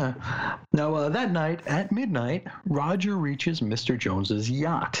locker, yeah. Now, that night, at midnight, Roger reaches Mr. Jones's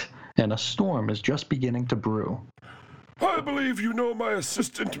yacht, and a storm is just beginning to brew. I believe you know my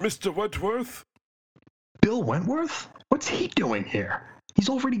assistant, Mr. Wentworth. Bill Wentworth? What's he doing here? He's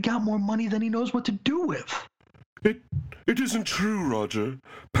already got more money than he knows what to do with. It isn't true, Roger.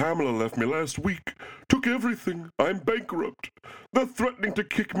 Pamela left me last week. Took everything. I'm bankrupt. They're threatening to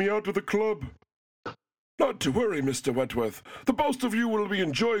kick me out of the club. Not to worry, Mr. Wentworth. The both of you will be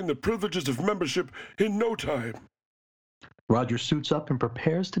enjoying the privileges of membership in no time. Roger suits up and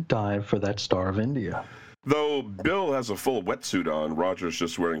prepares to dive for that Star of India. Though Bill has a full wetsuit on, Roger's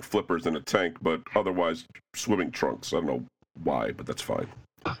just wearing flippers and a tank, but otherwise swimming trunks. I don't know why, but that's fine.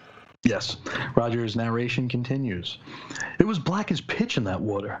 Yes, Roger's narration continues. It was black as pitch in that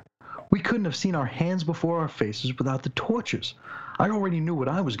water. We couldn't have seen our hands before our faces without the torches. I already knew what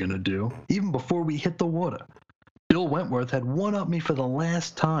I was going to do, even before we hit the water. Bill Wentworth had one-upped me for the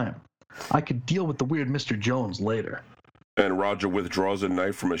last time. I could deal with the weird Mr. Jones later. And Roger withdraws a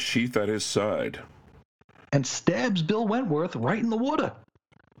knife from a sheath at his side. And stabs Bill Wentworth right in the water.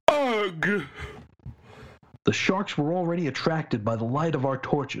 Ugh! The sharks were already attracted by the light of our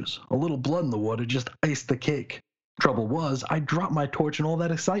torches. A little blood in the water just iced the cake. Trouble was, I dropped my torch in all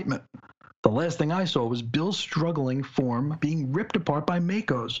that excitement. The last thing I saw was Bill's struggling form being ripped apart by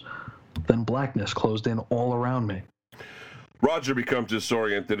Makos. Then blackness closed in all around me. Roger becomes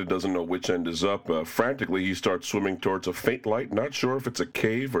disoriented and doesn't know which end is up. Frantically, he starts swimming towards a faint light, not sure if it's a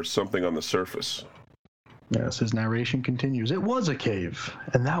cave or something on the surface. Yes, his narration continues. It was a cave,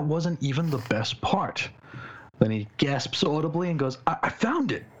 and that wasn't even the best part. Then he gasps audibly and goes, I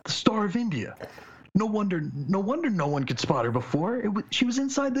found it! The Star of India! No wonder no one could spot her before. She was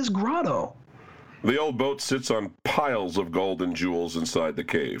inside this grotto. The old boat sits on piles of gold and jewels inside the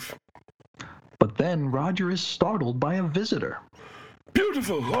cave. But then Roger is startled by a visitor.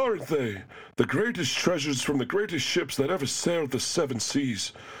 Beautiful, aren't they? The greatest treasures from the greatest ships that ever sailed the seven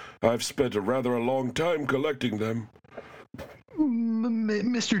seas. I've spent a rather long time collecting them.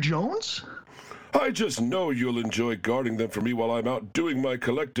 Mr. Jones? I just know you'll enjoy guarding them for me while I'm out doing my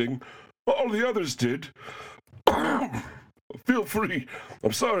collecting. All the others did. Feel free.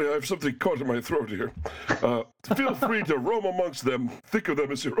 I'm sorry, I have something caught in my throat here. Feel free to roam amongst them. Think of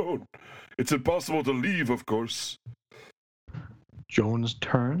them as your own. It's impossible to leave, of course. Jones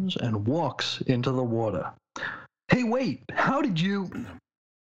turns and walks into the water. Hey, wait, how did you...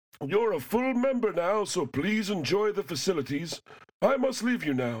 You're a full member now, so please enjoy the facilities. I must leave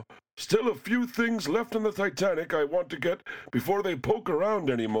you now. Still a few things left on the Titanic I want to get before they poke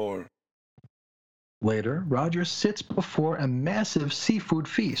around anymore. Later, Roger sits before a massive seafood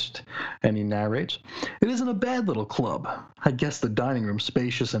feast, and he narrates, It isn't a bad little club. I guess the dining room's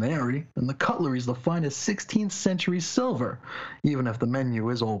spacious and airy, and the cutlery's the finest 16th century silver, even if the menu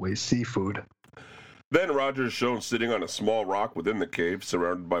is always seafood. Then Roger is shown sitting on a small rock within the cave,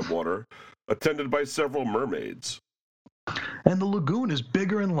 surrounded by water, attended by several mermaids. And the lagoon is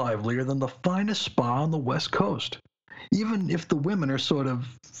bigger and livelier than the finest spa on the West Coast. Even if the women are sort of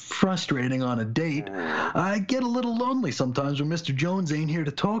frustrating on a date, I get a little lonely sometimes when Mr. Jones ain't here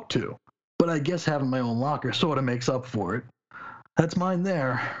to talk to. But I guess having my own locker sort of makes up for it. That's mine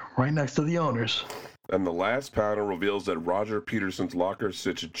there, right next to the owner's. And the last panel reveals that Roger Peterson's locker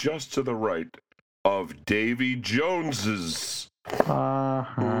sits just to the right of Davy Jones's.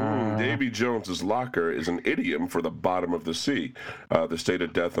 Davy Jones's locker is an idiom for the bottom of the sea, the state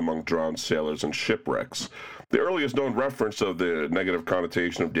of death among drowned sailors and shipwrecks. The earliest known reference of the negative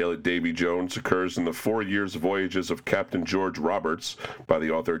connotation of Davy Jones occurs in the 4 years' voyages of Captain George Roberts by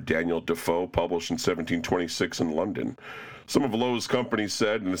the author Daniel Defoe, published in 1726 in London. Some of Lowe's company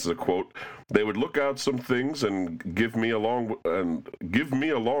said, and this is a quote, "They would look out some things and give me along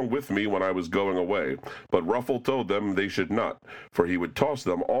with me when I was going away. But Ruffle told them they should not, for he would toss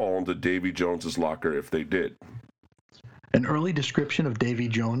them all into Davy Jones's locker if they did." An early description of Davy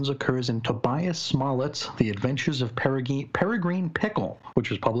Jones occurs in Tobias Smollett's The Adventures of Peregrine Pickle, which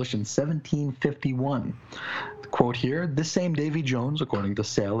was published in 1751. Quote here, "This same Davy Jones, according to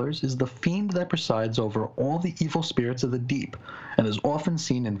sailors, is the fiend that presides over all the evil spirits of the deep, and is often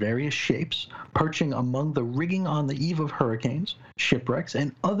seen in various shapes, perching among the rigging on the eve of hurricanes, shipwrecks,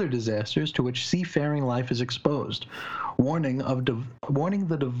 and other disasters to which seafaring life is exposed, warning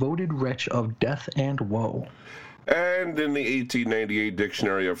the devoted wretch of death and woe." And in the 1898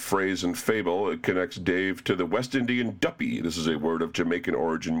 Dictionary of Phrase and Fable, it connects Dave to the West Indian duppy. This is a word of Jamaican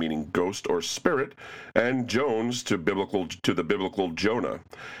origin meaning ghost or spirit, and Jones to the biblical Jonah.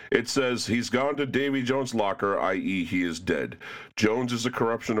 It says, "He's gone to Davy Jones' locker," i.e. he is dead. Jones is a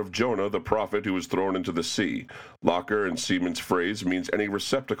corruption of Jonah, the prophet who was thrown into the sea. Locker in Seaman's phrase means any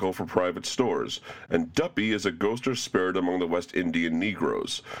receptacle for private stores, and duppy is a ghost or spirit among the West Indian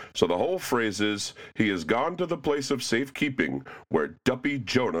Negroes. So the whole phrase is, he has gone to the place of safekeeping where duppy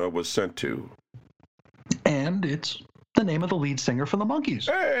Jonah was sent to. And it's the name of the lead singer for the Monkees.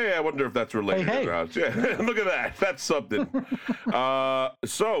 Hey, I wonder if that's related. Hey. Yeah, look at that. That's something.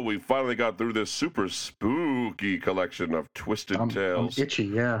 So we finally got through this super spooky collection of Twisted Tales. I'm itchy,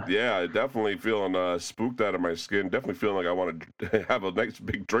 yeah. Yeah, definitely feeling spooked out of my skin. Definitely feeling like I want to have a nice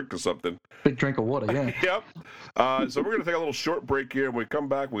big drink or something. Big drink of water, yeah. Yep. So we're going to take a little short break here. When we come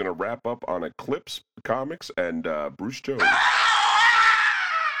back, we're going to wrap up on Eclipse Comics and Bruce Jones.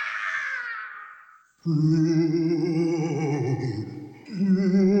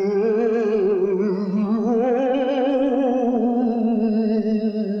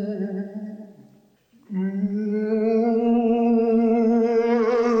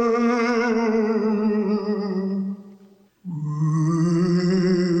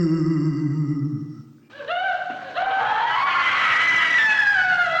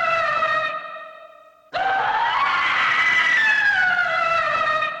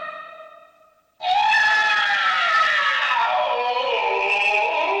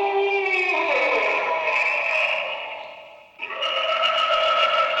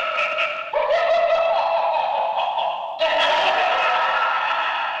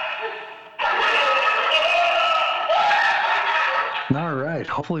 All right.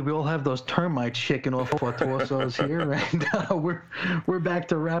 Hopefully we all have those termites shaking off our torsos here, and we're back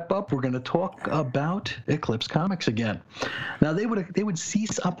to wrap up. We're going to talk about Eclipse Comics again. Now they would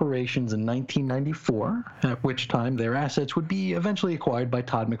cease operations in 1994, at which time their assets would be eventually acquired by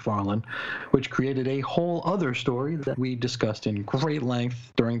Todd McFarlane, which created a whole other story that we discussed in great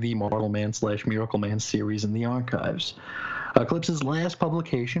length during the Marvel Man/Miracle Man series in the archives. Eclipse's last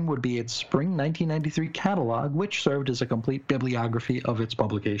publication would be its spring 1993 catalog, which served as a complete bibliography of its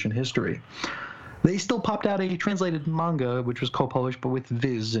publication history. They still popped out a translated manga, which was co-published but with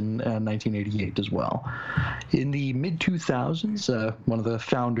Viz in 1988 as well. In the mid-2000s, one of the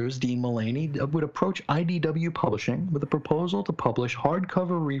founders, Dean Mullaney, would approach IDW Publishing with a proposal to publish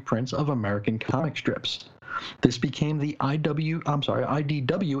hardcover reprints of American comic strips. This became the IDW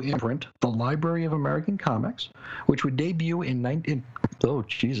imprint, the Library of American Comics, which would debut in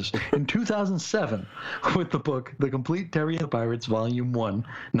 2007 with the book The Complete Terry and the Pirates, Volume 1,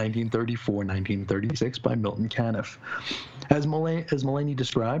 1934-1936 by Milton Caniff. As Mullaney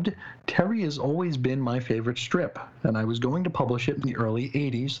described, Terry has always been my favorite strip, and I was going to publish it in the early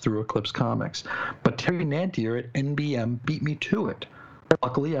 80s through Eclipse Comics, but Terry Nantier at NBM beat me to it.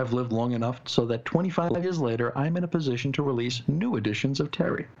 Luckily, I've lived long enough so that 25 years later, I'm in a position to release new editions of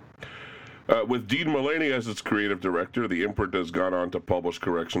Terry. With Dean Mullaney as its creative director, the imprint has gone on to publish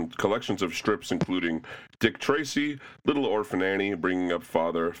collections of strips including Dick Tracy, Little Orphan Annie, Bringing Up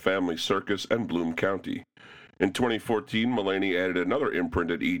Father, Family Circus, and Bloom County. In 2014, Mullaney added another imprint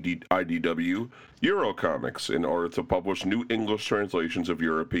at IDW, Eurocomics, in order to publish new English translations of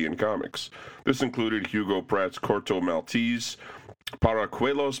European comics. This included Hugo Pratt's Corto Maltese,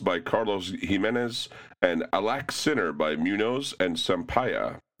 Paracuelos by Carlos Jimenez, and Alack Sinner by Munoz and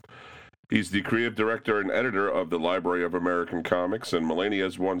Sampaia. He's the creative director and editor of the Library of American Comics, and Mullaney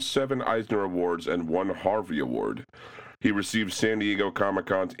has won 7 Eisner Awards and 1 Harvey Award. He received San Diego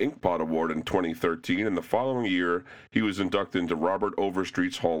Comic-Con's Inkpot Award in 2013, and the following year, he was inducted into Robert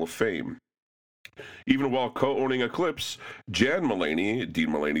Overstreet's Hall of Fame. Even while co-owning Eclipse, Jan Mullaney,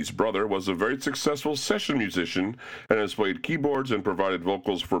 Dean Mullaney's brother, was a very successful session musician and has played keyboards and provided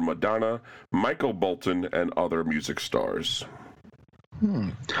vocals for Madonna, Michael Bolton, and other music stars.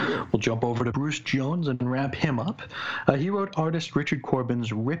 We'll jump over to Bruce Jones and wrap him up. He wrote artist Richard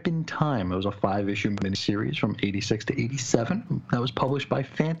Corbin's Rip in Time. It was a 5-issue miniseries from 86 to 87 that was published by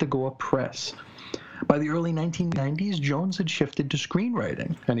Fantagoa Press. By the early 1990s, Jones had shifted to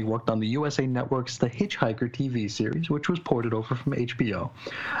screenwriting, and he worked on the USA Network's The Hitchhiker TV series, which was ported over from HBO,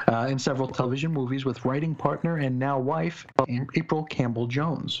 and several television movies with writing partner and now wife, April Campbell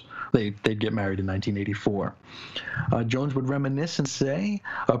Jones. They'd get married in 1984. Jones would reminisce and say,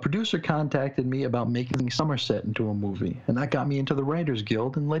 a producer contacted me about making Somerset into a movie, and that got me into the Writers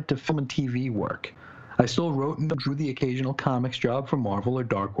Guild and led to film and TV work. I still wrote and drew the occasional comics job for Marvel or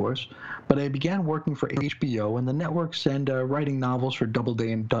Dark Horse, but I began working for HBO and the networks and writing novels for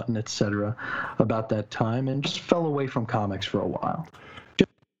Doubleday and Dutton, etc. about that time, and just fell away from comics for a while.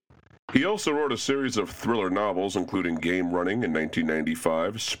 He also wrote a series of thriller novels, including Game Running in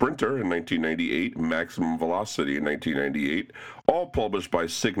 1995, Sprinter in 1998, Maximum Velocity in 1998, all published by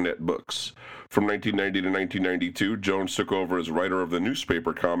Signet Books. From 1990 to 1992, Jones took over as writer of the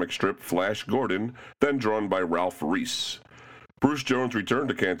newspaper comic strip Flash Gordon, then drawn by Ralph Reese. Bruce Jones returned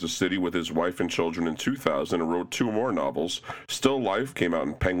to Kansas City with his wife and children in 2000 and wrote two more novels. Still Life came out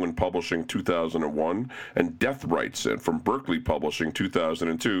in Penguin Publishing 2001, and Death Rights from Berkeley Publishing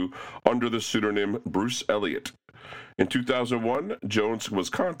 2002 under the pseudonym Bruce Elliott. In 2001, Jones was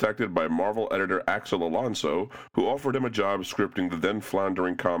contacted by Marvel editor Axel Alonso, who offered him a job scripting the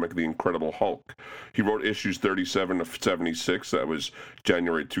then-floundering comic The Incredible Hulk. He wrote issues 37 to 76, that was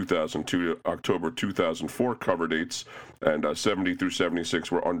January 2002 to October 2004 cover dates, and 70 through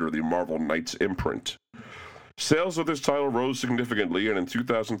 76 were under the Marvel Knights imprint. Sales of this title rose significantly, and in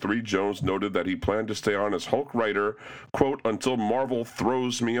 2003, Jones noted that he planned to stay on as Hulk writer, quote, until Marvel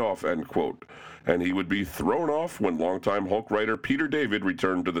throws me off, end quote. And he would be thrown off when longtime Hulk writer Peter David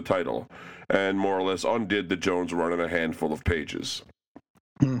returned to the title, and more or less undid the Jones run in a handful of pages.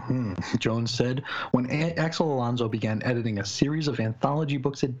 Jones said, when Axel Alonso began editing a series of anthology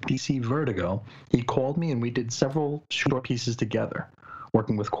books at DC Vertigo, he called me and we did several short pieces together.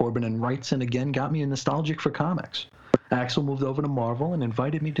 Working with Corbin and Wrightson again got me nostalgic for comics. Axel moved over to Marvel and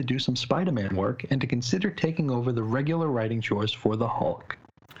invited me to do some Spider-Man work and to consider taking over the regular writing chores for the Hulk.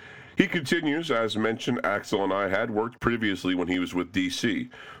 He continues, as mentioned, Axel and I had worked previously when he was with DC.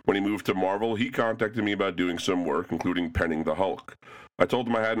 When he moved to Marvel, he contacted me about doing some work, including penning the Hulk. I told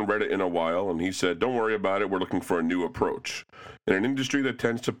him I hadn't read it in a while, and he said, don't worry about it, we're looking for a new approach. In an industry that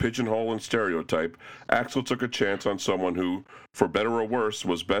tends to pigeonhole and stereotype, Axel took a chance on someone who, for better or worse,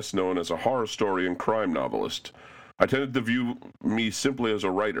 was best known as a horror story and crime novelist. I tended to view me simply as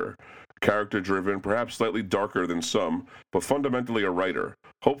a writer, character-driven, perhaps slightly darker than some, but fundamentally a writer,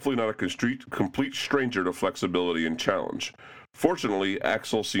 hopefully not a complete stranger to flexibility and challenge. Fortunately,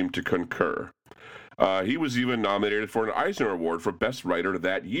 Axel seemed to concur. He was even nominated for an Eisner Award for Best Writer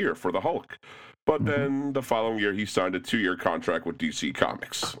that year for the Hulk. But then the following year, he signed a 2-year contract with DC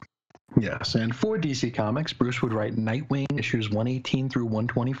Comics. Yes, and for DC Comics, Bruce would write Nightwing issues 118 through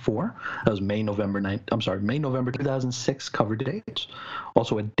 124. That was May November 2006 cover dates.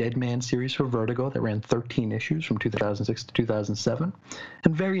 Also a Dead Man series for Vertigo that ran 13 issues from 2006 to 2007,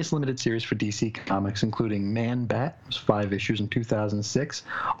 and various limited series for DC Comics, including Man Bat, 5 issues in 2006,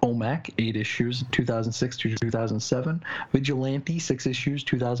 OMAC, 8 issues 2006 to 2007, Vigilante, 6 issues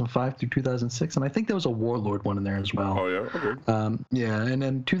 2005 through 2006, and I think there was a Warlord one in there as well. Oh yeah, okay. Yeah, and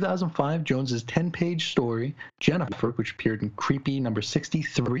then 2005. Jones's 10-page story, Jennifer, which appeared in Creepy number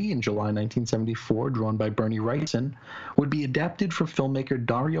 63 in July 1974, drawn by Bernie Wrightson, would be adapted for filmmaker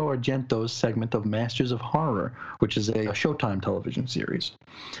Dario Argento's segment of Masters of Horror, which is a Showtime television series.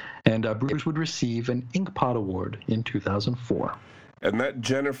 And Bruce would receive an Inkpot Award in 2004. And that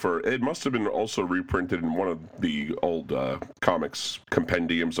Jennifer, it must have been also reprinted in one of the old comics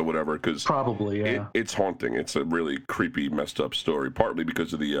compendiums or whatever, because probably, yeah. It's haunting. It's a really creepy, messed up story, partly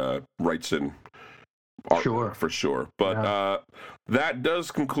because of the Wrightson artwork, for sure. But that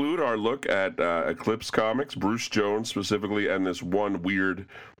does conclude our look at Eclipse Comics, Bruce Jones specifically, and this one weird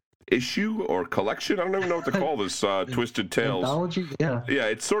issue or collection. I don't even know what to call this. Twisted Tales. Anthology? Yeah. Yeah,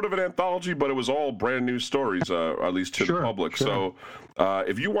 it's sort of an anthology, but it was all brand new stories, at least to the public. Sure. So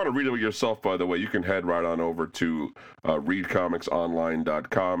if you want to read it yourself, by the way, you can head right on over to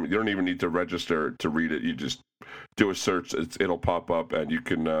readcomicsonline.com. You don't even need to register to read it. You just do a search. It'll pop up, and you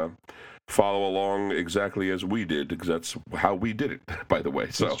can follow along exactly as we did, because that's how we did it, by the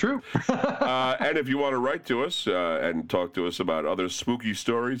way. So that's true. And if you want to write to us and talk to us about other spooky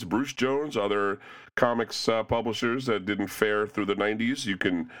stories, Bruce Jones, other comics publishers that didn't fare through the 90s, you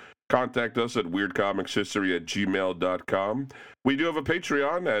can contact us at weirdcomicshistory@gmail.com. We do have a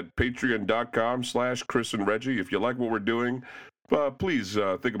Patreon at patreon.com/Chris and Reggie. If you like what we're doing, please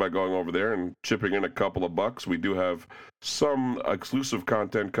think about going over there and chipping in a couple of bucks. We do have some exclusive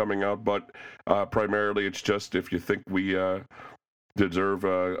content coming out, but primarily it's just if you think we deserve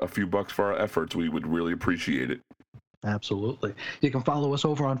a few bucks for our efforts. We would really appreciate it. Absolutely. You can follow us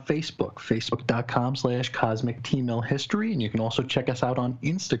over on Facebook, facebook.com/Cosmic T-Mill History, and you can also check us out on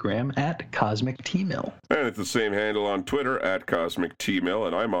Instagram at Cosmic T-Mill. And it's the same handle on Twitter at Cosmic T-Mill,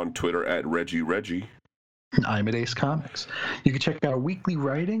 and I'm on Twitter at Reggie. I'm at Ace Comics. You can check out our weekly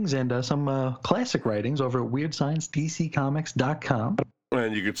writings and some classic writings over at WeirdScienceDCComics.com.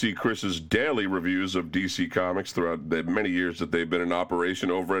 And you can see Chris's daily reviews of DC Comics throughout the many years that they've been in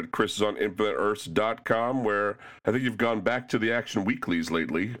operation over at ChrisIsOnInfiniteEarths.com, where I think you've gone back to the Action Weeklies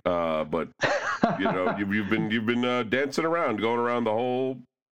lately. But you've been dancing around, going around the whole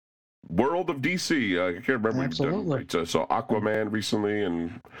world of DC. I can't remember. Absolutely. I saw Aquaman recently,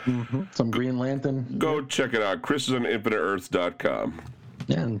 and some Green Lantern. Go check it out. ChrisIsOnInfiniteEarths.com.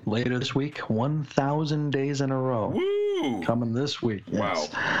 And later this week, 1,000 Days in a Row. Woo! Coming this week.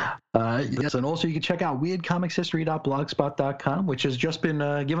 Yes. Wow. Yes, and also you can check out weirdcomicshistory.blogspot.com, which has just been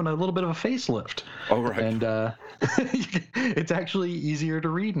given a little bit of a facelift. All right. And it's actually easier to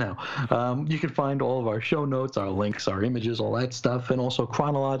read now. You can find all of our show notes, our links, our images, all that stuff, and also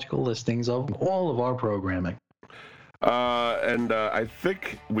chronological listings of all of our programming. And I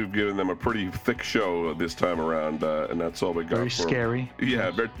think we've given them a pretty thick show this time around, and that's all we got. Very scary.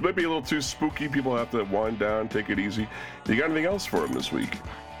 Yeah, maybe a little too spooky. People have to wind down, take it easy. You got anything else for them this week?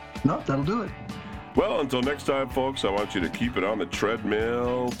 No, that'll do it. Well, until next time, folks, I want you to keep it on the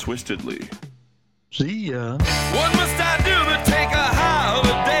treadmill twistedly. See ya. What must I do to take a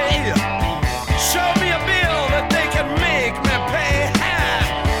holiday?